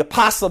 the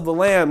apostle of the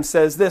Lamb,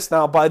 says this,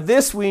 now by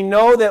this we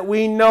know that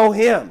we know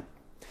him,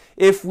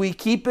 if we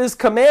keep his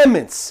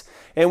commandments.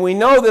 And we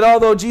know that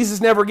although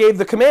Jesus never gave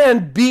the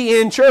command, be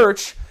in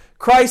church,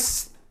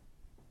 Christ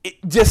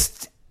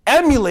just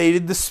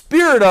emulated the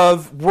spirit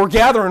of, we're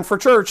gathering for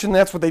church, and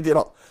that's what they did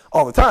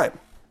all the time.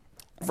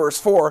 Verse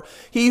 4,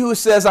 he who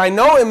says, I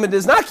know him and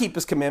does not keep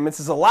his commandments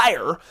is a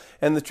liar,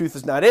 and the truth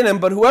is not in him.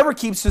 But whoever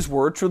keeps his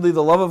word, truly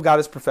the love of God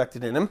is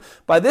perfected in him.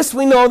 By this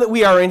we know that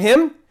we are in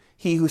him.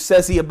 He who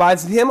says he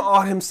abides in him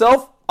ought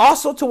himself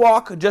also to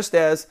walk just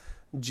as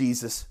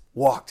Jesus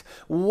walked.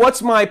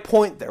 What's my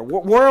point there?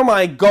 Where am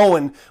I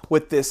going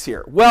with this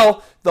here?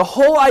 Well, the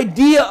whole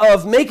idea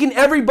of making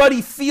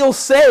everybody feel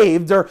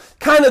saved, or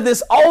kind of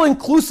this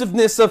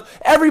all-inclusiveness of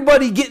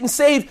everybody getting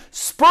saved,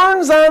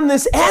 spurns on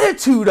this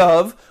attitude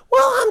of,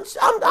 well,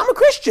 I'm a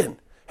Christian.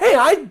 Hey,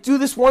 I do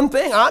this one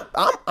thing.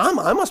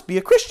 I must be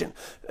a Christian.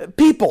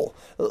 People,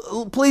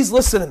 please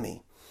listen to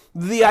me.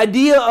 The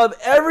idea of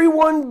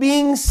everyone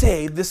being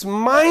saved, this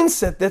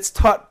mindset that's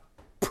taught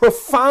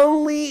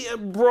profoundly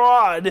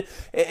broad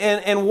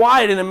and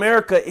wide in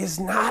America, is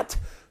not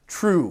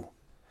true.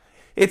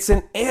 It's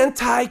an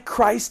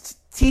anti-Christ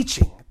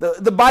teaching.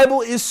 The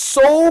Bible is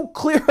so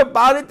clear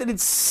about it that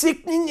it's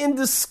sickening and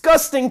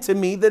disgusting to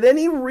me that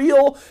any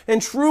real and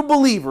true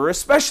believer,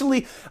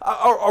 especially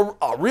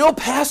a real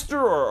pastor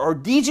or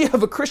DJ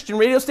of a Christian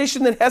radio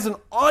station that has an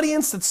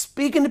audience that's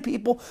speaking to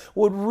people,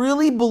 would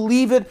really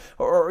believe it,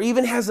 or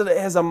even has a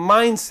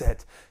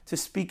mindset to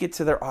speak it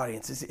to their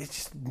audience. It's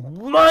just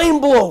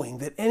mind-blowing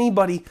that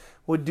anybody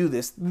would do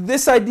this.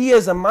 This idea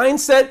is a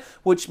mindset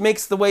which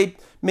makes the way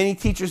many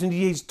teachers and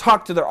DJs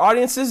talk to their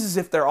audiences as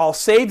if they're all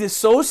saved is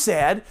so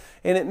sad,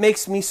 and it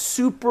makes me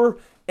super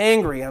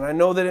angry. And I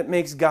know that it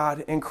makes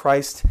God and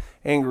Christ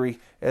angry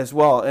as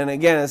well. And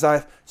again, as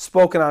I've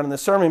spoken on in the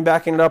sermon,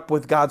 backing it up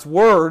with God's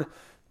Word,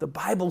 the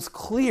Bible's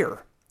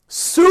clear,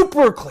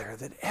 super clear,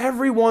 that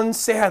everyone,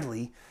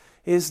 sadly,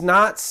 is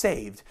not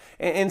saved.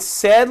 And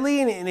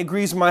sadly, and it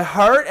agrees with my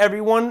heart,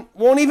 everyone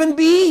won't even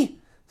be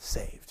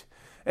saved.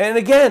 And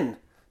again,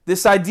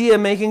 this idea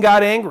of making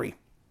God angry.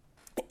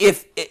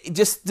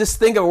 Just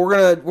think of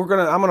it,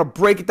 I'm gonna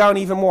break it down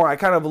even more. I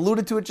kind of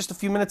alluded to it just a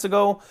few minutes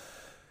ago.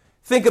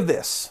 Think of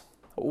this.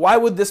 Why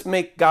would this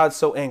make God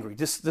so angry?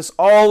 This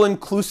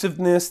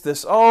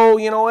all-inclusiveness,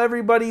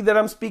 everybody that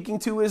I'm speaking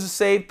to is a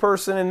saved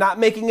person, and not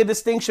making a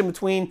distinction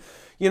between,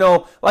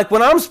 like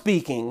when I'm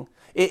speaking,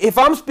 if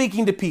I'm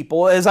speaking to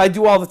people, as I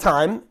do all the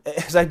time,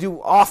 as I do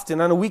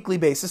often on a weekly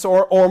basis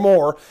or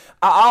more,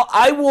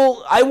 I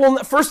will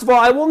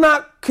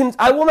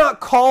not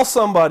call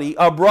somebody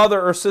a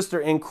brother or sister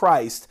in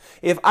Christ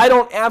if I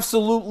don't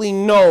absolutely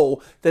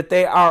know that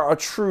they are a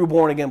true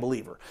born-again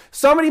believer.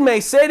 Somebody may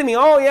say to me,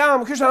 oh yeah,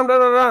 I'm a Christian, and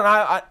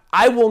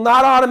I will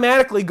not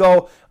automatically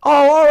go,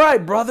 oh, all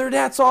right, brother,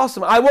 that's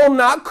awesome. I will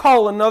not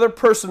call another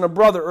person a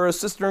brother or a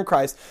sister in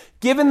Christ,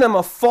 giving them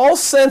a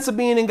false sense of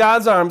being in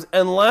God's arms,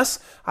 unless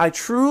I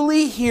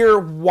truly hear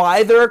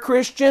why they're a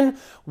Christian,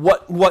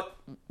 what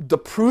the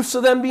proofs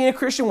of them being a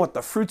Christian, what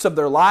the fruits of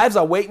their lives.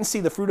 I'll wait and see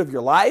the fruit of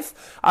your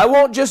life. I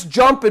won't just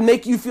jump and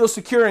make you feel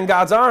secure in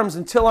God's arms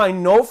until I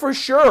know for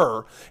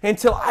sure,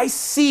 until I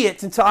see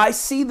it, until I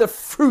see the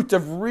fruit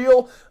of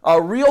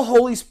a real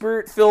Holy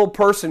Spirit-filled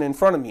person in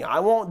front of me. I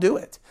won't do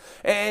it.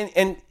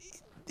 And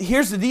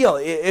here's the deal.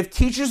 If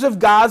teachers of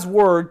God's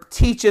Word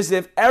teach as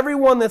if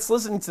everyone that's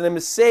listening to them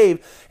is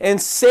saved and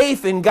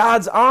safe in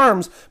God's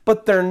arms,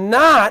 but they're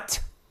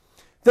not,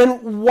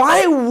 then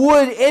why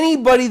would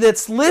anybody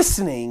that's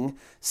listening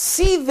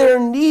see their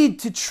need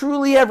to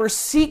truly ever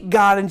seek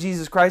God in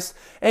Jesus Christ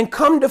and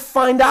come to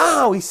find out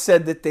how He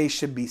said that they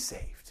should be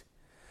saved?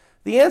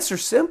 The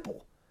answer's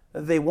simple.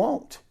 They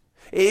won't.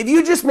 If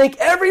you just make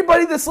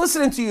everybody that's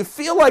listening to you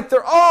feel like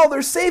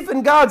they're safe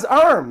in God's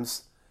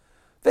arms,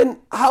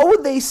 then how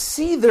would they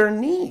see their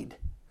need?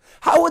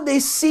 How would they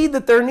see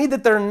that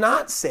they're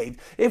not saved?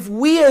 If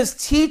we as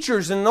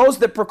teachers and those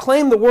that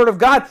proclaim the Word of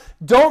God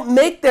don't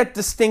make that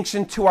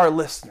distinction to our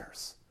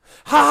listeners,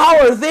 how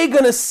are they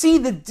going to see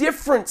the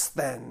difference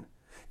then?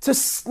 To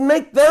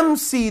make them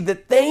see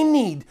that they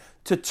need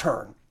to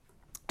turn.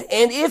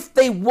 And if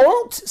they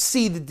won't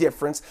see the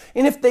difference,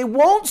 and if they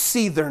won't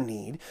see their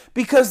need,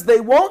 because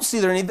they won't see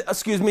their need,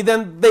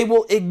 then they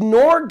will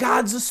ignore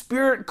God's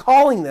Spirit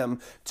calling them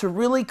to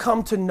really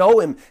come to know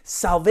Him.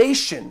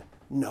 Salvation,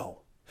 no.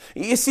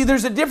 You see,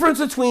 there's a difference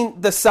between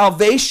the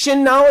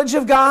salvation knowledge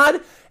of God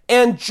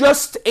and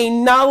just a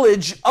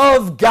knowledge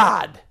of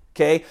God.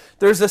 Okay?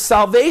 There's a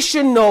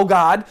salvation know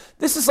God.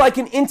 This is like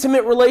an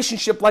intimate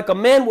relationship like a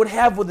man would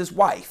have with his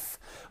wife,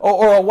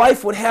 or a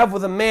wife would have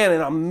with a man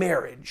in a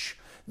marriage.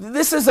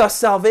 This is a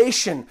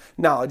salvation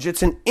knowledge.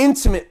 It's an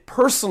intimate,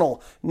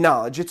 personal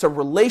knowledge. It's a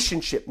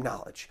relationship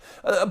knowledge.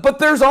 But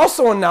there's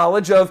also a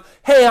knowledge of,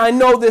 hey, I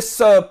know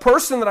this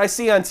person that I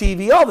see on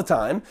TV all the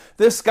time.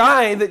 This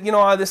guy that,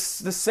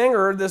 this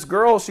singer, this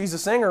girl, she's a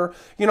singer.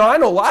 I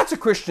know lots of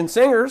Christian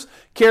singers.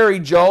 Carrie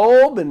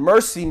Job and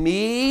Mercy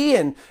Me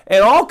and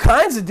all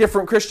kinds of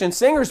different Christian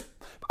singers.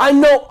 I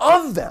know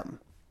of them.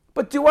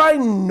 But do I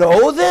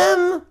know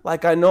them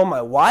like I know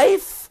my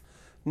wife?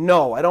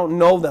 No, I don't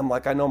know them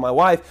like I know my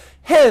wife.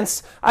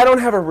 Hence, I don't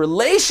have a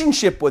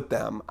relationship with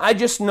them. I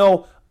just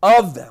know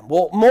of them.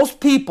 Well, most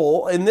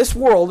people in this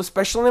world,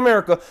 especially in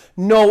America,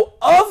 know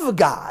of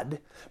God,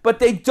 but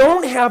they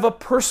don't have a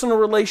personal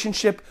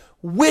relationship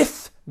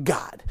with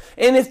God.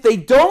 And if they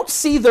don't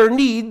see their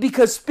need,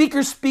 because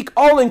speakers speak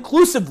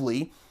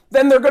all-inclusively,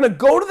 then they're going to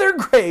go to their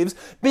graves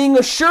being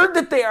assured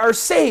that they are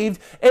saved,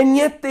 and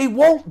yet they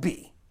won't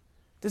be.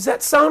 Does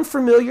that sound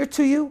familiar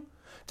to you?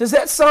 Does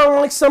that sound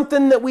like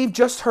something that we've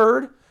just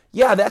heard?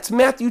 Yeah, that's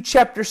Matthew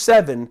chapter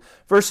 7,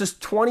 verses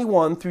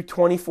 21 through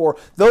 24.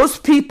 Those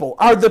people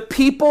are the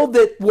people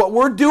that what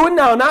we're doing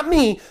now, not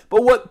me,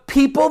 but what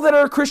people that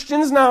are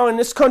Christians now in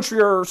this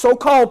country are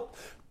so-called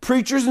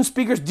preachers and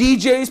speakers,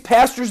 DJs,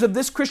 pastors of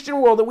this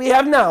Christian world that we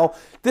have now.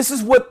 This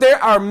is what they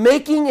are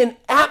making an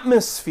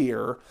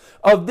atmosphere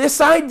of this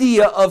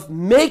idea of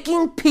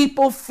making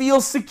people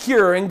feel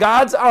secure in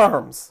God's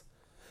arms,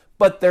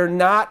 but they're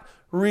not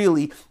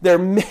really. They're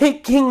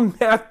making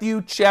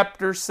Matthew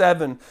chapter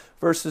 7,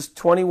 verses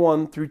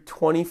 21 through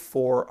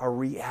 24 a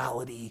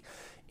reality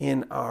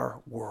in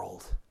our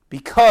world.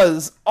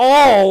 Because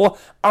all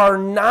are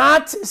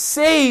not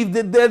saved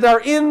that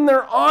are in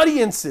their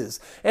audiences.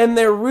 And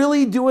they're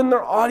really doing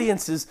their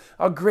audiences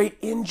a great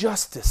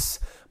injustice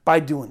by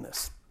doing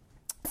this.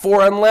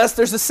 For unless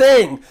there's a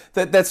saying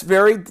that's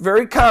very,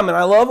 very common.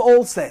 I love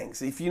old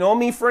sayings. If you know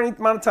me for any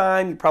amount of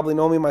time, you probably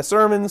know me in my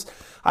sermons.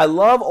 I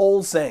love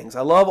old sayings.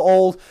 I love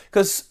old,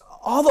 because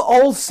all the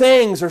old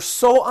sayings are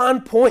so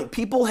on point.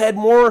 People had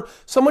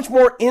so much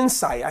more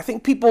insight. I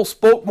think people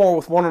spoke more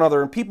with one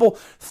another and people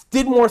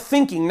did more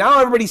thinking. Now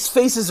everybody's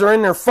faces are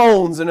in their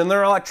phones and in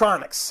their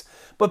electronics.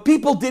 But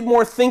people did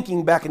more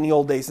thinking back in the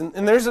old days.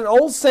 And there's an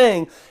old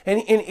saying,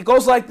 and it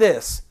goes like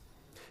this: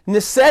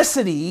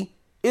 necessity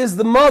is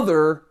the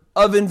mother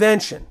of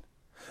invention.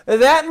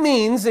 That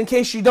means, in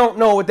case you don't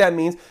know what that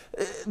means,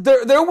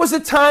 there was a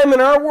time in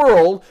our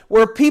world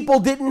where people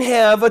didn't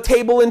have a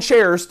table and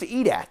chairs to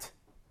eat at.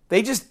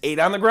 They just ate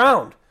on the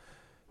ground.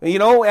 You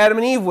know, Adam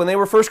and Eve, when they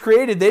were first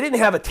created, they didn't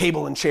have a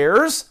table and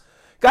chairs.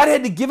 God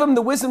had to give them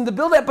the wisdom to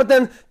build that, but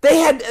then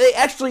they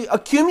actually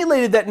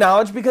accumulated that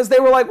knowledge because they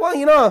were like, well,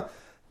 you know,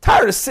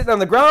 tired of sitting on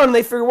the ground, and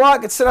they figured, well, I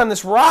could sit on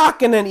this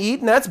rock and then eat,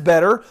 and that's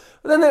better.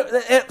 But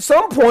then at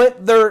some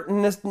point, their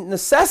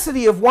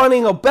necessity of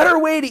wanting a better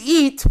way to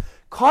eat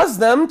caused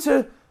them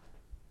to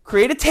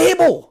create a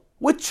table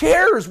with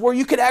chairs where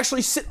you could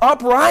actually sit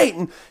upright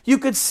and you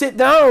could sit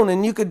down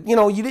and you could,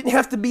 you didn't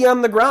have to be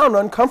on the ground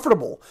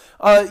uncomfortable.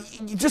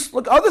 You just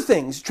look other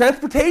things,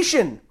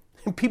 transportation.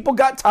 And people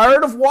got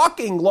tired of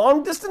walking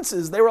long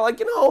distances. They were like,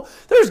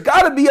 there's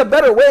got to be a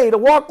better way to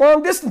walk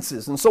long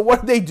distances. And so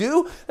what did they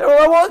do? They were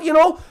like,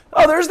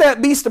 well, there's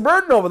that beast of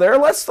burden over there.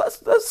 Let's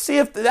see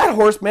if that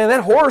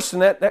horse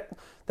and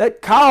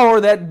that cow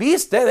or that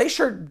beast, they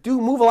sure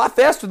do move a lot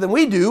faster than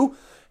we do.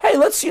 Hey,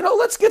 let's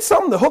get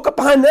something to hook up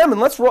behind them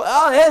and let's roll.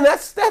 And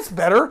that's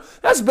better.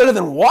 That's better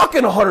than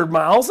walking 100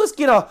 miles. Let's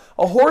get a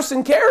horse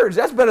and carriage.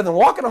 That's better than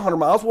walking 100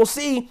 miles. We'll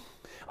see,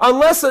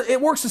 unless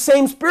it works the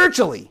same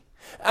spiritually.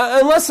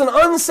 Unless an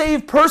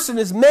unsaved person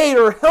is made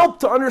or helped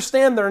to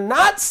understand they're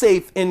not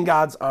safe in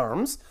God's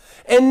arms,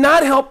 and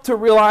not helped to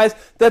realize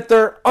that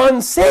they're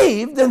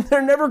unsaved, and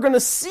they're never going to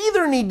see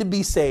their need to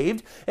be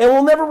saved, and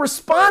will never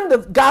respond to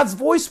God's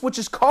voice, which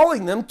is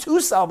calling them to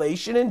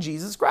salvation in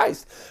Jesus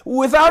Christ.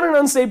 Without an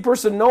unsaved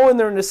person knowing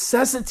their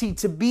necessity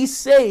to be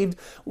saved,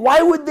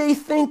 why would they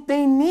think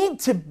they need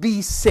to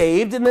be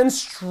saved and then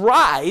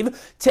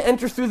strive to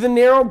enter through the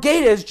narrow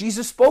gate, as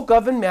Jesus spoke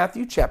of in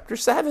Matthew chapter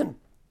 7?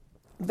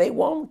 They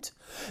won't.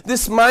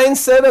 This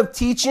mindset of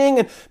teaching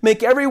and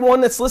make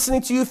everyone that's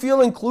listening to you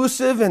feel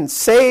inclusive and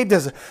saved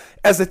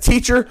as a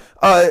teacher,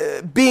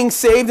 being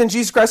saved in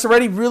Jesus Christ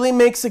already, really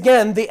makes,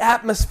 again, the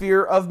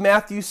atmosphere of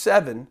Matthew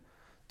 7,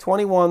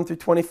 21 through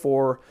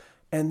 24,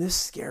 and this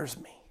scares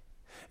me.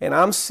 And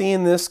I'm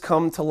seeing this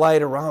come to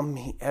light around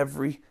me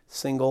every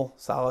single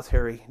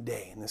solitary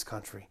day in this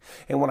country.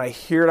 And when I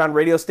hear it on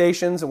radio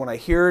stations and when I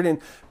hear it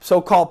in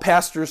so-called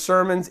pastors'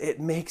 sermons, it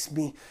makes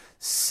me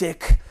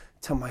sick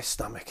to my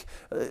stomach.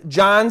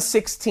 John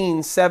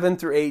 16, 7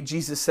 through 8,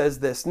 Jesus says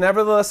this: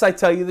 "Nevertheless, I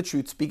tell you the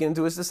truth," speaking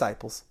to his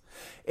disciples,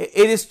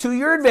 "it is to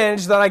your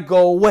advantage that I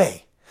go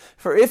away.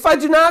 For if I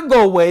do not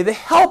go away, the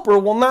Helper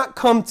will not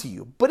come to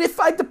you. But if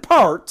I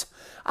depart,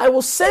 I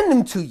will send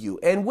him to you.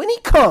 And when he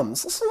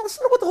comes," listen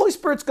to what the Holy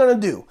Spirit's going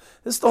to do.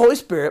 This is the Holy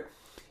Spirit.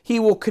 "He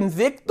will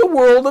convict the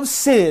world of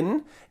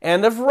sin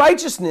and of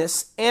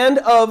righteousness and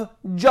of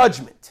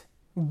judgment.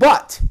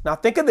 But," now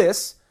think of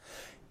this,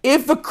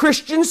 "if a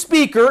Christian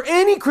speaker,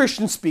 any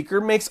Christian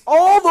speaker, makes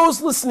all those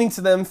listening to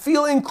them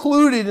feel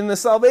included in the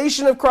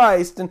salvation of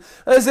Christ, and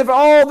as if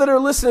all that are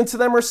listening to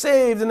them are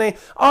saved and they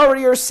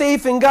already are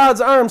safe in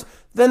God's arms,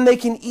 then they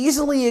can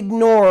easily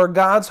ignore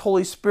God's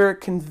Holy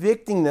Spirit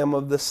convicting them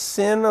of the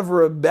sin of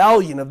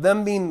rebellion, of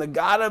them being the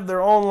God of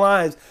their own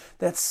lives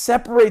that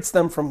separates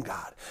them from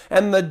God,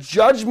 and the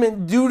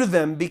judgment due to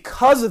them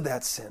because of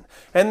that sin.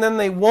 And then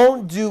they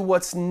won't do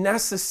what's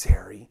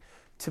necessary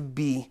to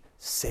be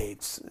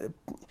saved."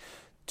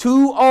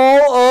 To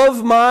all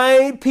of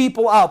my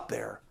people out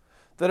there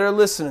that are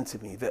listening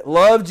to me, that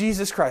love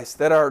Jesus Christ,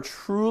 that are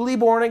truly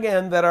born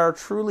again, that are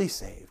truly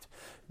saved,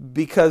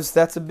 because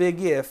that's a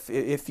big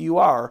if you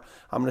are,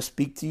 I'm going to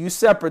speak to you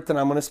separate than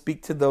I'm going to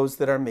speak to those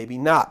that are maybe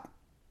not.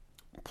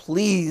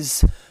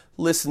 Please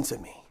listen to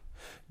me.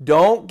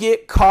 Don't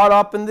get caught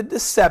up in the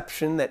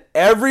deception that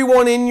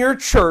everyone in your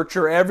church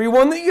or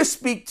everyone that you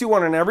speak to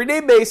on an everyday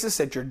basis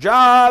at your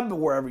job,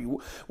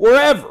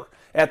 wherever,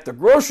 at the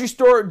grocery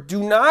store,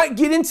 do not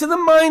get into the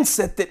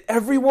mindset that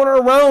everyone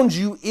around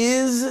you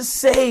is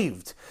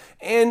saved.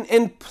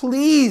 And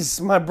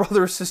please, my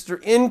brother or sister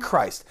in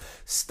Christ,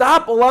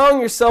 stop allowing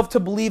yourself to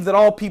believe that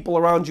all people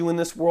around you in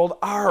this world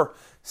are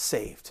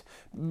saved.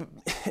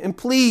 And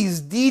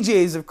please,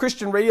 DJs of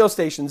Christian radio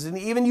stations, and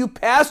even you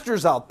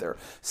pastors out there,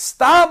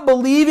 stop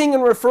believing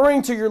and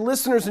referring to your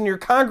listeners and your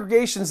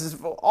congregations as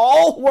if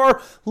all who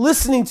are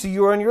listening to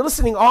you and your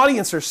listening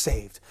audience are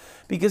saved.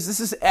 Because this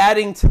is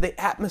adding to the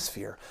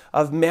atmosphere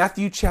of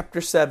Matthew chapter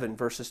 7,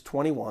 verses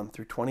 21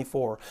 through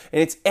 24.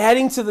 And it's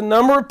adding to the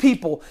number of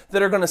people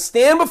that are going to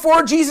stand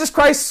before Jesus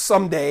Christ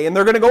someday, and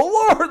they're going to go,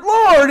 "Lord,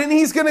 Lord," and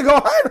he's going to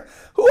go,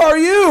 "Who are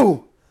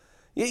you?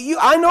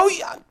 I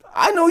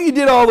know you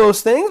did all those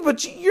things,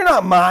 but you're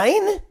not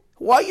mine.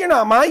 Why, you're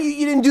not mine?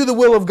 You didn't do the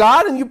will of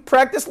God, and you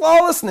practiced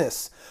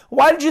lawlessness.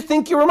 Why did you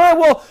think you were mine?"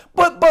 "Well,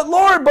 but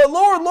Lord,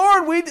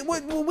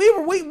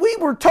 we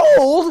were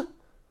told."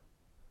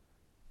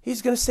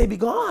 He's going to say, "Be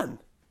gone."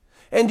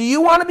 And do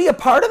you want to be a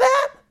part of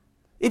that?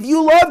 If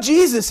you love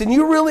Jesus and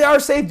you really are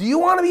saved, do you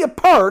want to be a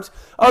part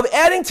of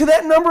adding to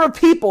that number of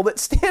people that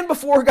stand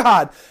before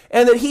God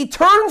and that he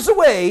turns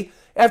away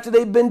after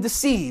they've been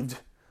deceived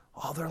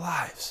all their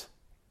lives?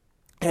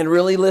 And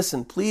really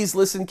listen, please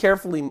listen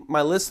carefully,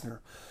 my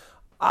listener.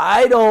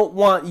 I don't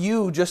want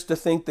you just to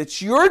think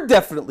that you're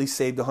definitely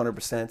saved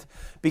 100%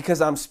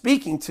 because I'm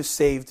speaking to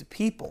saved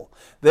people.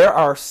 There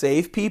are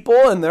saved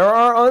people and there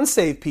are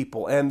unsaved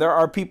people. And there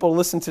are people who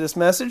listen to this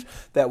message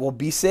that will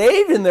be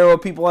saved, and there are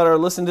people that are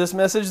listening to this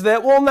message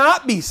that will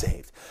not be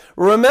saved.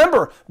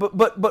 Remember,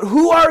 but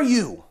who are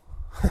you?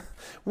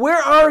 Where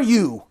are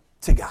you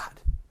to God?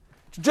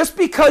 Just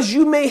because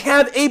you may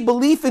have a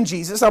belief in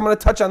Jesus, I'm going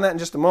to touch on that in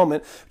just a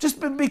moment, just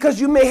because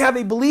you may have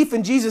a belief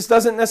in Jesus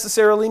doesn't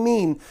necessarily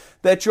mean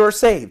that you're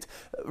saved.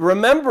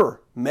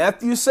 Remember,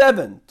 Matthew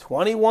 7,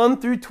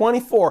 21 through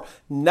 24,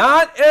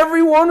 not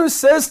everyone who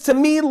says to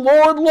me,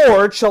 Lord,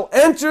 Lord, shall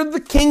enter the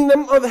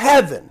kingdom of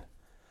heaven,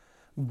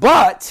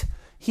 but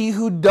he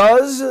who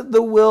does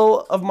the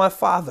will of my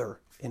Father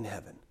in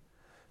heaven.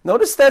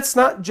 Notice that's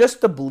not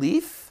just a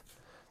belief,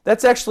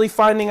 that's actually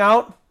finding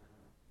out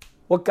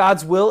what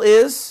God's will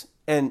is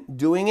and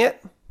doing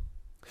it.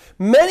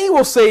 Many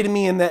will say to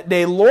me in that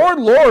day, Lord,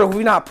 Lord, have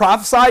we not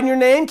prophesied in your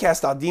name,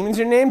 cast out demons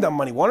in your name, done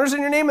mighty wonders in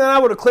your name? And I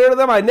will declare to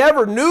them, I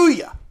never knew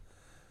you.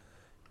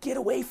 Get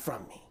away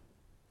from me.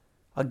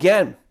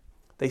 Again,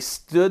 they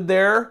stood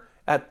there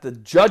at the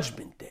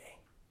judgment day,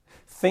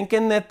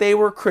 thinking that they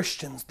were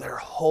Christians their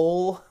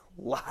whole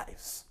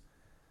lives.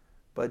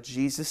 But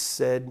Jesus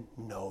said,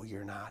 no,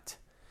 you're not.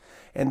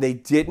 And they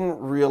didn't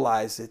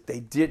realize it.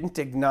 They didn't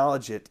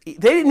acknowledge it. They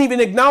didn't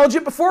even acknowledge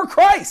it before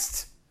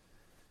Christ.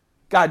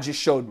 God just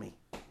showed me.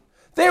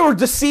 They were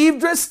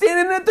deceived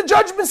standing at the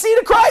judgment seat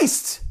of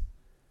Christ.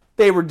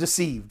 They were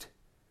deceived.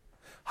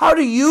 How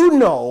do you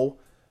know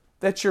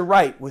that you're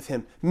right with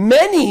him?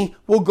 Many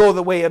will go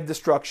the way of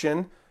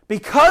destruction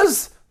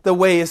because the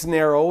way is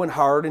narrow and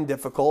hard and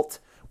difficult.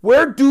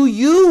 Where do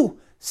you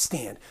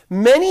stand?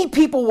 Many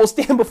people will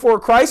stand before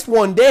Christ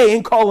one day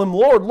and call him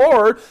Lord,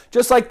 Lord,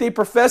 just like they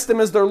professed him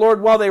as their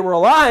Lord while they were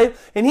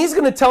alive, and he's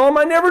going to tell them,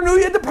 I never knew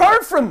you,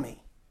 depart from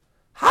me.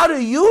 How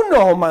do you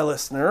know, my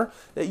listener,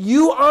 that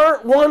you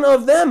aren't one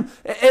of them?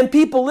 And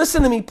people,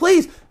 listen to me,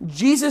 please.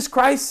 Jesus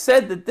Christ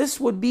said that this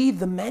would be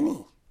the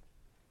many.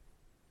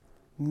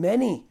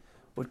 Many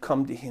would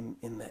come to him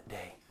in that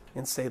day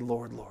and say,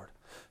 Lord, Lord.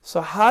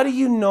 So how do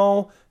you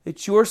know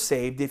that you're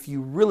saved if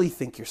you really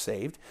think you're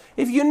saved?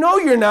 If you know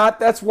you're not,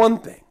 that's one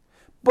thing.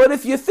 But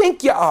if you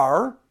think you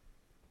are,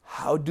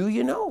 how do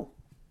you know?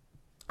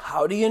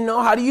 How do you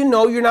know? How do you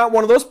know you're not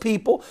one of those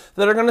people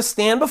that are going to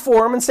stand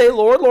before him and say,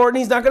 Lord, Lord, and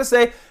he's not going to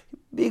say,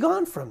 be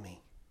gone from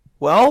me?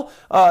 Well,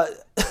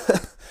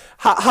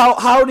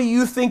 how do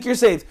you think you're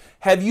saved?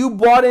 Have you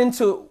bought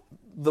into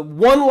the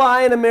one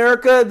lie in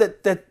America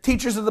that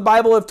teachers of the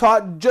Bible have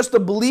taught, just a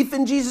belief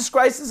in Jesus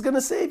Christ is going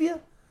to save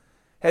you?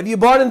 Have you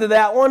bought into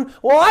that one?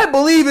 Well, I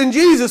believe in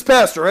Jesus,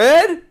 Pastor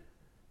Ed.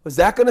 Was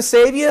that going to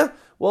save you?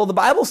 Well, the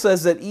Bible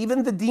says that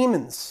even the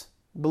demons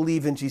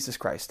believe in Jesus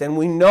Christ. And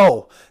we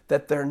know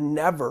that they're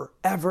never,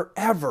 ever,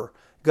 ever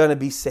going to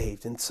be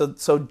saved. And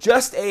so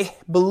just a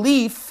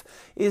belief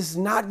is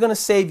not going to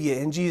save you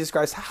in Jesus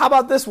Christ. How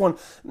about this one?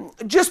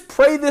 Just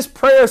pray this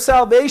prayer of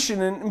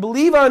salvation and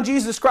believe on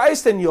Jesus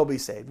Christ and you'll be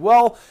saved.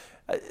 Well,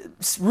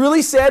 it's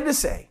really sad to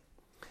say,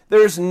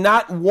 there's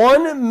not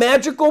one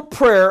magical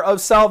prayer of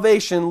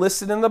salvation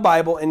listed in the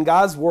Bible in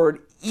God's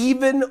Word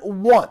even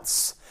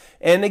once.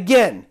 And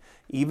again,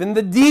 even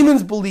the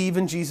demons believe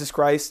in Jesus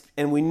Christ,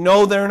 and we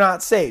know they're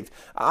not saved.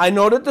 I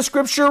know that the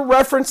Scripture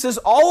references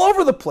all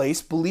over the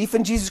place belief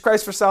in Jesus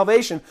Christ for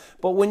salvation,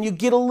 but when you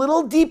get a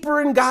little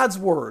deeper in God's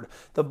Word,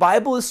 the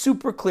Bible is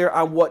super clear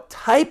on what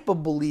type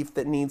of belief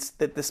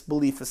that this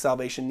belief of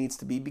salvation needs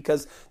to be,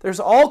 because there's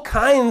all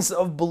kinds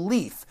of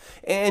belief.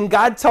 And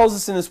God tells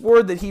us in His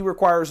Word that He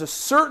requires a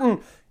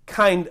certain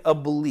kind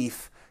of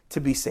belief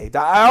to be saved.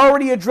 I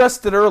already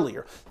addressed it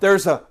earlier.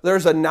 There's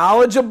a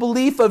knowledge of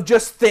belief of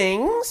just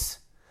things.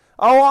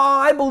 Oh,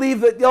 I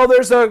believe that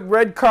there's a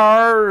red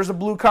car, there's a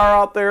blue car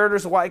out there,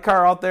 there's a white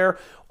car out there.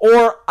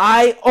 Or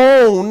I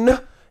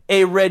own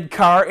a red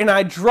car and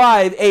I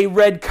drive a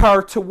red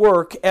car to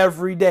work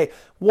every day.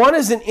 One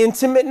is an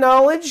intimate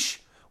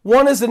knowledge.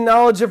 One is a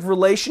knowledge of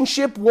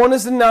relationship. One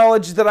is a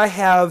knowledge that I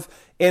have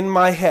in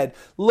my head.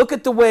 Look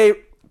at the way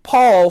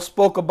Paul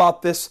spoke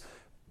about this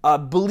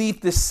belief,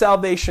 this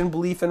salvation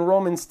belief in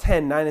Romans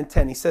 10, 9 and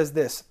 10. He says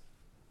this,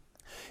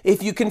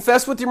 if you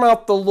confess with your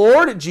mouth the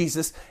Lord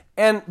Jesus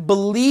and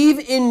believe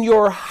in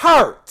your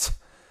heart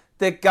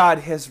that God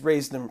has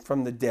raised him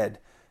from the dead,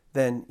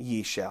 then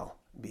ye shall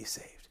be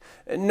saved.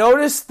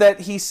 Notice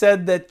that he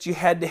said that you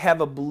had to have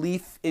a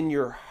belief in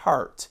your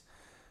heart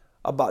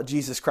about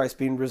Jesus Christ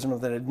being risen from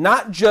the dead.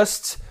 Not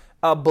just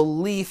a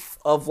belief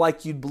of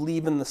like you'd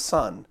believe in the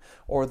sun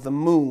or the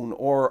moon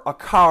or a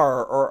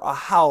car or a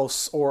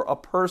house or a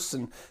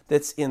person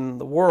that's in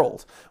the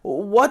world.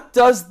 What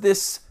does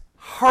this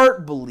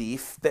heart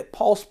belief that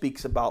Paul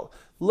speaks about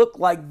look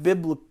like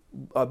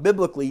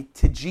biblically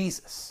to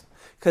Jesus?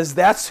 because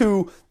that's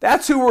who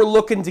we're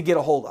looking to get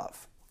a hold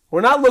of. We're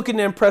not looking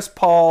to impress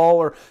Paul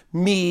or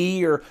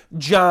me or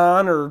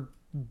John or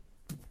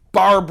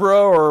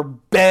Barbara or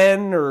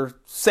Ben or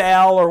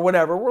Sal or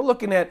whatever. We're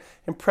looking at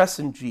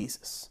impressing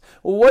Jesus.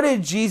 Well,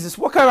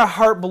 what kind of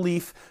heart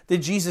belief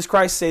did Jesus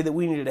Christ say that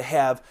we needed to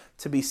have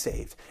to be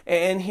saved?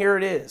 And here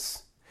it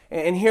is.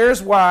 And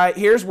here's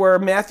where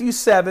Matthew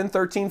 7,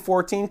 13,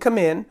 14 come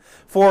in.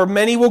 For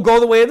many will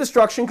go the way of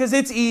destruction because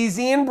it's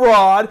easy and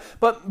broad,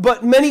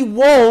 but many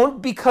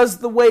won't because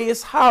the way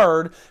is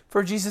hard.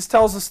 For Jesus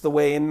tells us the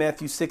way in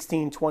Matthew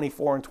 16,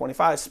 24, and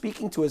 25,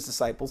 speaking to his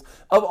disciples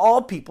of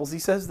all peoples, he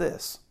says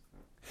this: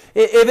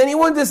 if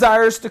anyone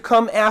desires to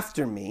come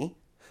after me,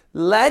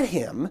 let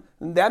him,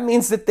 that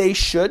means that they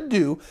should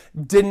do,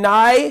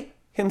 deny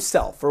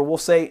himself, or we'll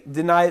say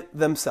deny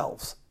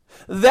themselves.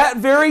 That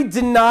very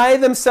deny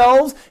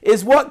themselves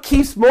is what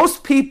keeps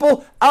most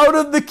people out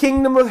of the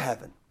kingdom of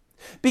heaven.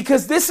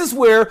 Because this is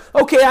where,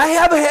 okay, I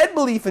have a head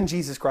belief in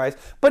Jesus Christ,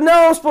 but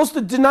now I'm supposed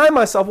to deny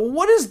myself. Well,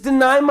 what does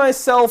deny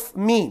myself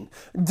mean?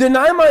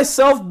 Deny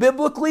myself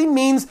biblically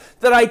means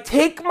that I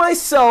take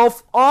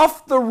myself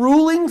off the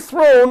ruling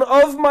throne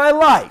of my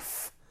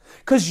life.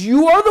 Because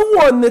you are the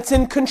one that's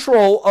in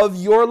control of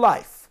your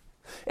life.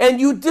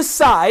 And you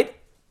decide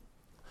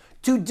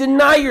to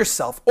deny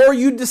yourself, or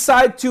you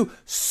decide to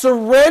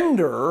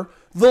surrender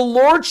the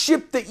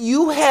lordship that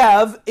you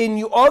have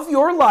of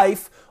your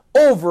life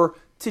over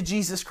to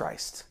Jesus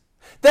Christ.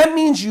 That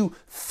means you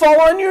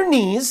fall on your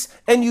knees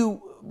and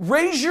you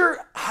raise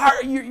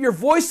your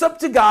voice up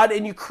to God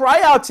and you cry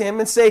out to him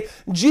and say,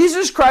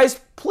 Jesus Christ,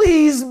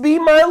 please be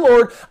my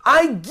Lord.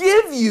 I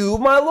give you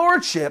my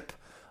lordship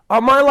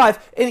of my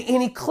life. And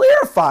he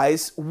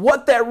clarifies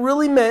what that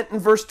really meant in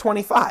verse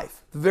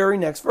 25, the very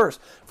next verse.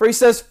 For he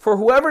says, for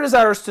whoever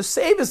desires to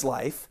save his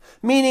life,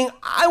 meaning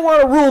I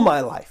want to rule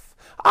my life.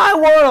 I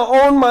want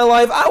to own my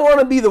life. I want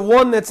to be the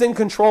one that's in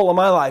control of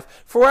my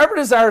life. For whoever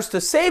desires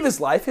to save his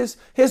life,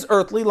 his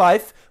earthly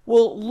life,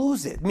 will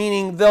lose it,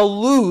 meaning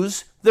they'll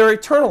lose their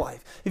eternal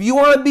life. If you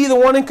want to be the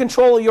one in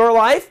control of your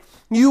life,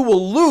 you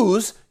will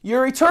lose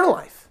your eternal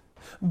life.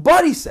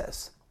 But he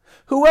says,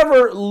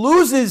 whoever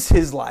loses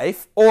his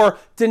life or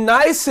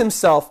denies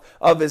himself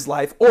of his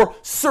life or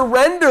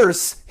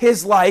surrenders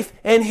his life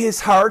and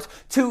his heart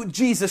to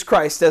Jesus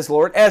Christ as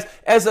Lord, as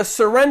a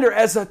surrender,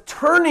 as a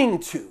turning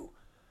to,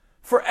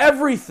 for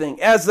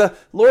everything, as a,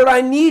 Lord,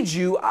 I need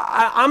you.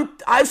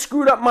 I've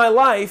screwed up my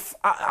life.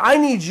 I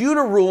need you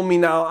to rule me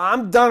now.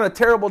 I've done a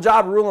terrible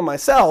job of ruling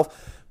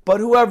myself. But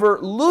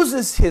whoever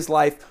loses his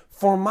life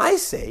for my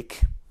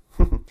sake,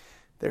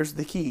 there's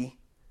the key,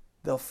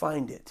 they'll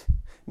find it.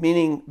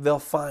 Meaning they'll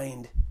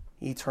find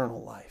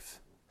eternal life.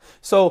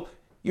 So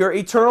your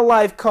eternal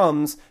life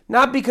comes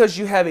not because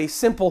you have a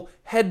simple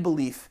head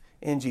belief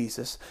in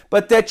Jesus,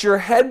 but that your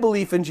head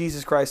belief in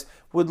Jesus Christ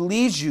would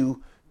lead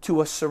you to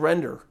a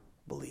surrender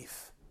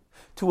belief,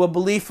 to a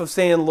belief of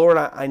saying, Lord,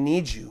 I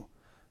need you.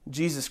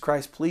 Jesus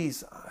Christ,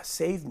 please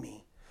save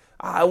me.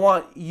 I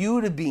want you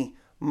to be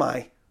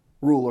my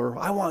ruler.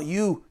 I want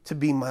you to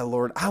be my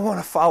Lord. I want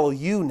to follow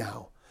you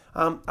now.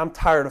 I'm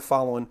tired of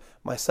following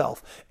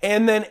myself.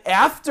 And then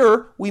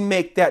after we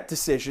make that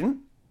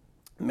decision,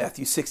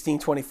 Matthew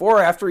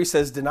 16:24, after he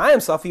says deny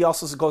himself, he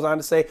also goes on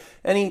to say,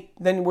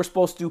 then we're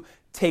supposed to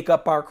take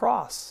up our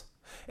cross.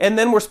 And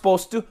then we're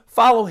supposed to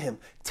follow him.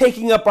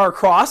 Taking up our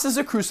cross is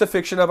a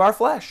crucifixion of our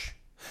flesh.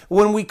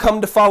 When we come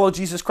to follow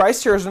Jesus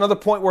Christ, here's another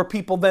point where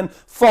people then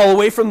fall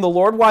away from the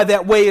Lord, why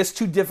that way is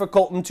too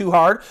difficult and too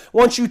hard.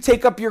 Once you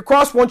take up your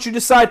cross, once you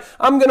decide,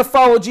 I'm going to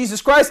follow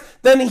Jesus Christ,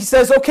 then he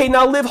says, okay,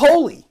 now live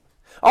holy.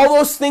 All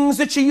those things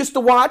that you used to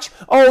watch,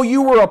 oh,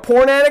 you were a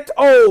porn addict,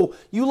 oh,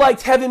 you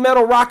liked heavy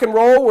metal rock and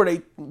roll where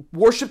they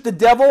worship the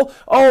devil,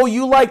 oh,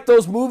 you liked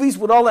those movies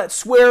with all that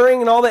swearing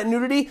and all that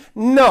nudity.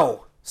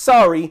 No,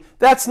 sorry,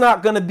 that's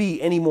not going to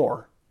be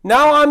anymore.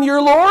 Now I'm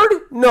your Lord?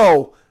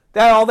 No.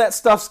 All that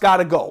stuff's got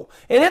to go.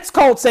 And it's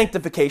called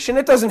sanctification.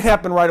 It doesn't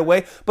happen right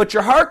away, but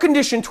your heart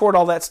condition toward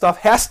all that stuff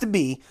has to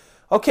be,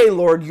 okay,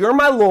 Lord, you're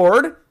my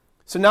Lord.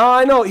 So now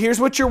I know, here's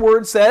what your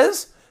word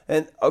says.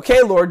 And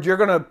okay, Lord, you're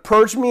going to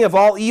purge me of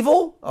all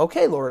evil?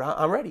 Okay, Lord,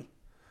 I'm ready.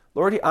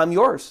 Lord, I'm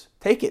yours.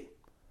 Take it.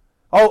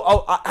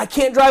 Oh, I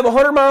can't drive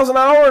 100 miles an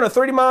hour in a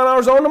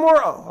 30-mile-an-hour zone no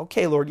more? Oh,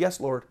 okay, Lord. Yes,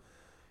 Lord.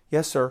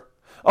 Yes, sir.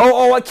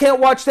 Oh, I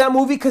can't watch that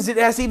movie because it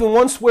has even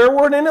one swear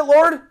word in it,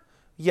 Lord?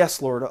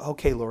 Yes, Lord.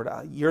 Okay, Lord.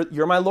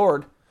 You're my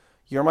Lord.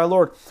 You're my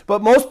Lord.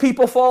 But most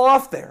people fall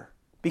off there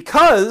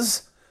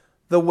because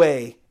the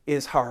way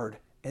is hard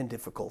and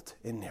difficult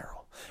and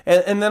narrow.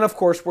 And then, of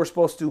course, we're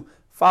supposed to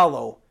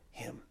follow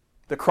him.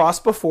 The cross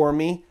before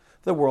me,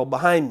 the world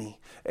behind me.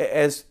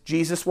 As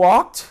Jesus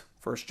walked,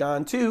 1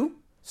 John 2,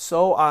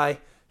 so I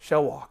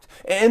shall walk.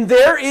 And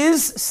there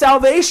is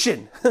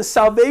salvation.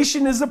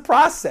 Salvation is a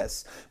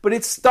process, but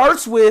it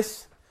starts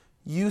with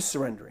you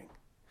surrendering.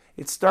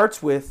 It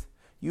starts with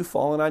you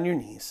falling on your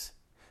knees,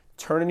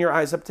 turning your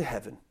eyes up to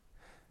heaven,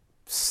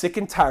 sick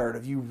and tired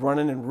of you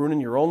running and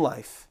ruining your own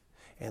life,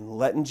 and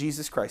letting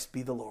Jesus Christ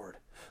be the Lord.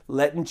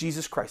 Letting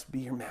Jesus Christ be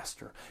your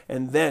master.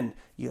 And then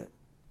you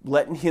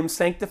letting him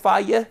sanctify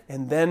you,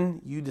 and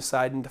then you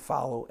deciding to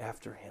follow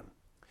after him.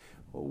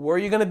 Where are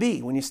you going to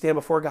be when you stand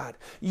before God?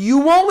 You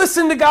won't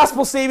listen to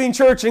Gospel Saving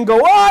Church and go,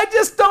 oh, I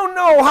just don't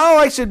know how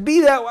I should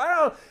be that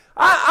way.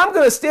 I'm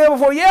going to stand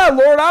before, yeah,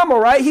 Lord, I'm all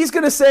right. He's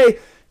going to say,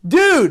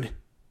 dude,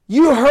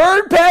 you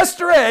heard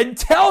Pastor Ed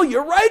tell you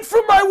right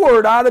from my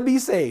word how to be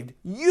saved.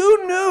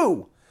 You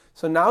knew.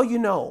 So now you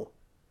know.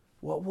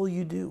 What will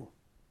you do?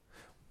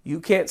 You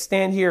can't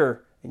stand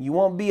here and you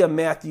won't be a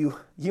Matthew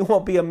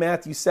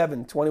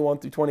 7, 21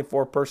 through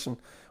 24 person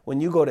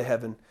when you go to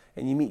heaven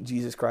and you meet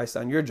Jesus Christ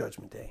on your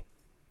judgment day.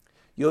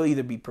 You'll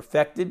either be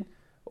perfected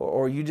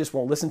or you just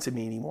won't listen to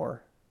me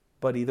anymore.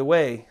 But either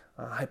way,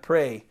 I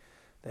pray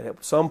that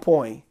at some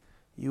point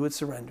you would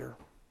surrender.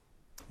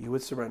 You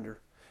would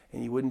surrender.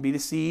 And you wouldn't be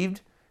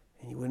deceived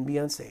and you wouldn't be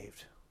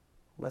unsaved.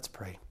 Let's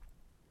pray.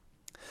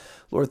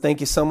 Lord,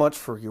 thank you so much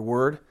for your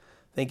word.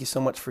 Thank you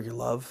so much for your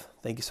love.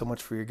 Thank you so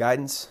much for your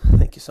guidance.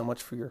 Thank you so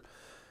much for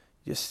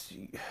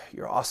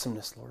your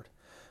awesomeness, Lord.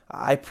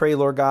 I pray,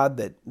 Lord God,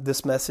 that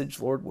this message,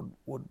 Lord,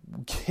 would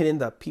get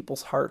into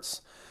people's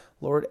hearts,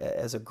 Lord,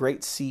 as a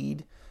great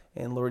seed.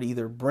 And Lord,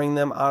 either bring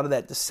them out of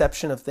that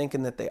deception of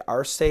thinking that they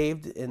are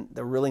saved and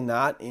they're really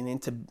not, and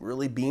into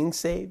really being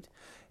saved.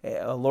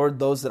 Lord,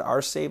 those that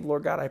are saved,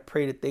 Lord God, I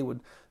pray that they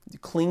would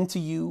cling to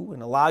you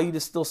and allow you to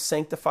still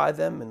sanctify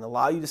them and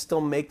allow you to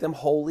still make them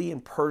holy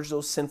and purge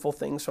those sinful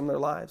things from their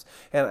lives.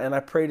 And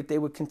I pray that they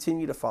would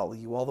continue to follow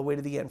you all the way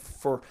to the end.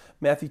 For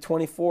Matthew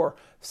 24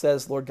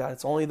 says, Lord God,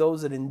 it's only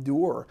those that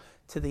endure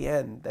to the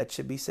end that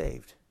should be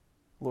saved.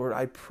 Lord,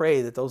 I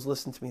pray that those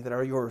listen to me that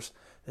are yours,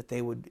 that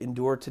they would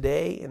endure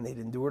today and they'd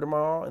endure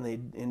tomorrow and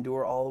they'd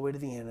endure all the way to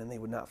the end and they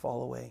would not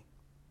fall away.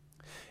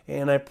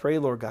 And I pray,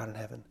 Lord God in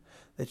heaven,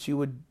 that you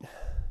would,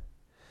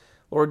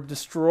 Lord,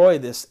 destroy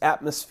this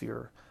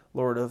atmosphere,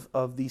 Lord,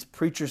 of these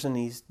preachers and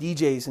these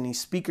DJs and these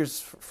speakers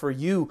for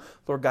you,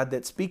 Lord God,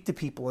 that speak to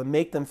people and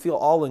make them feel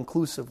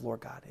all-inclusive,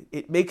 Lord God.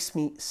 It makes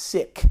me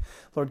sick,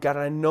 Lord God,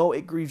 and I know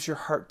it grieves your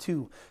heart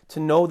too,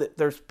 to know that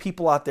there's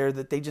people out there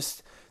that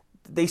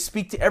they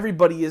speak to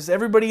everybody as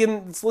everybody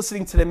that's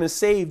listening to them is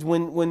saved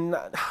when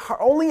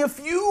only a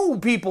few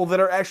people that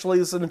are actually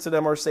listening to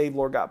them are saved,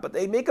 Lord God. But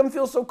they make them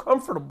feel so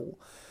comfortable,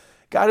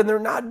 God, and they're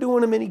not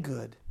doing them any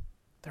good.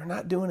 They're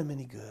not doing them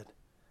any good.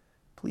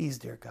 Please,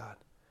 dear God,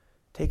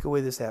 take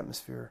away this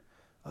atmosphere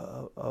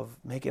of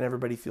making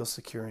everybody feel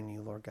secure in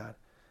you, Lord God,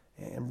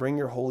 and bring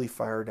your holy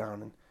fire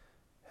down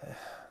and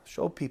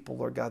show people,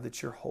 Lord God,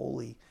 that you're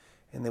holy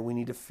and that we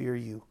need to fear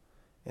you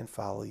and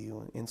follow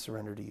you and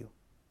surrender to you.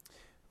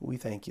 We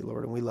thank you,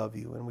 Lord, and we love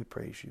you and we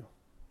praise you.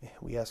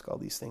 We ask all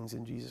these things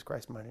in Jesus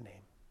Christ's mighty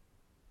name.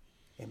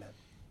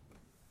 Amen.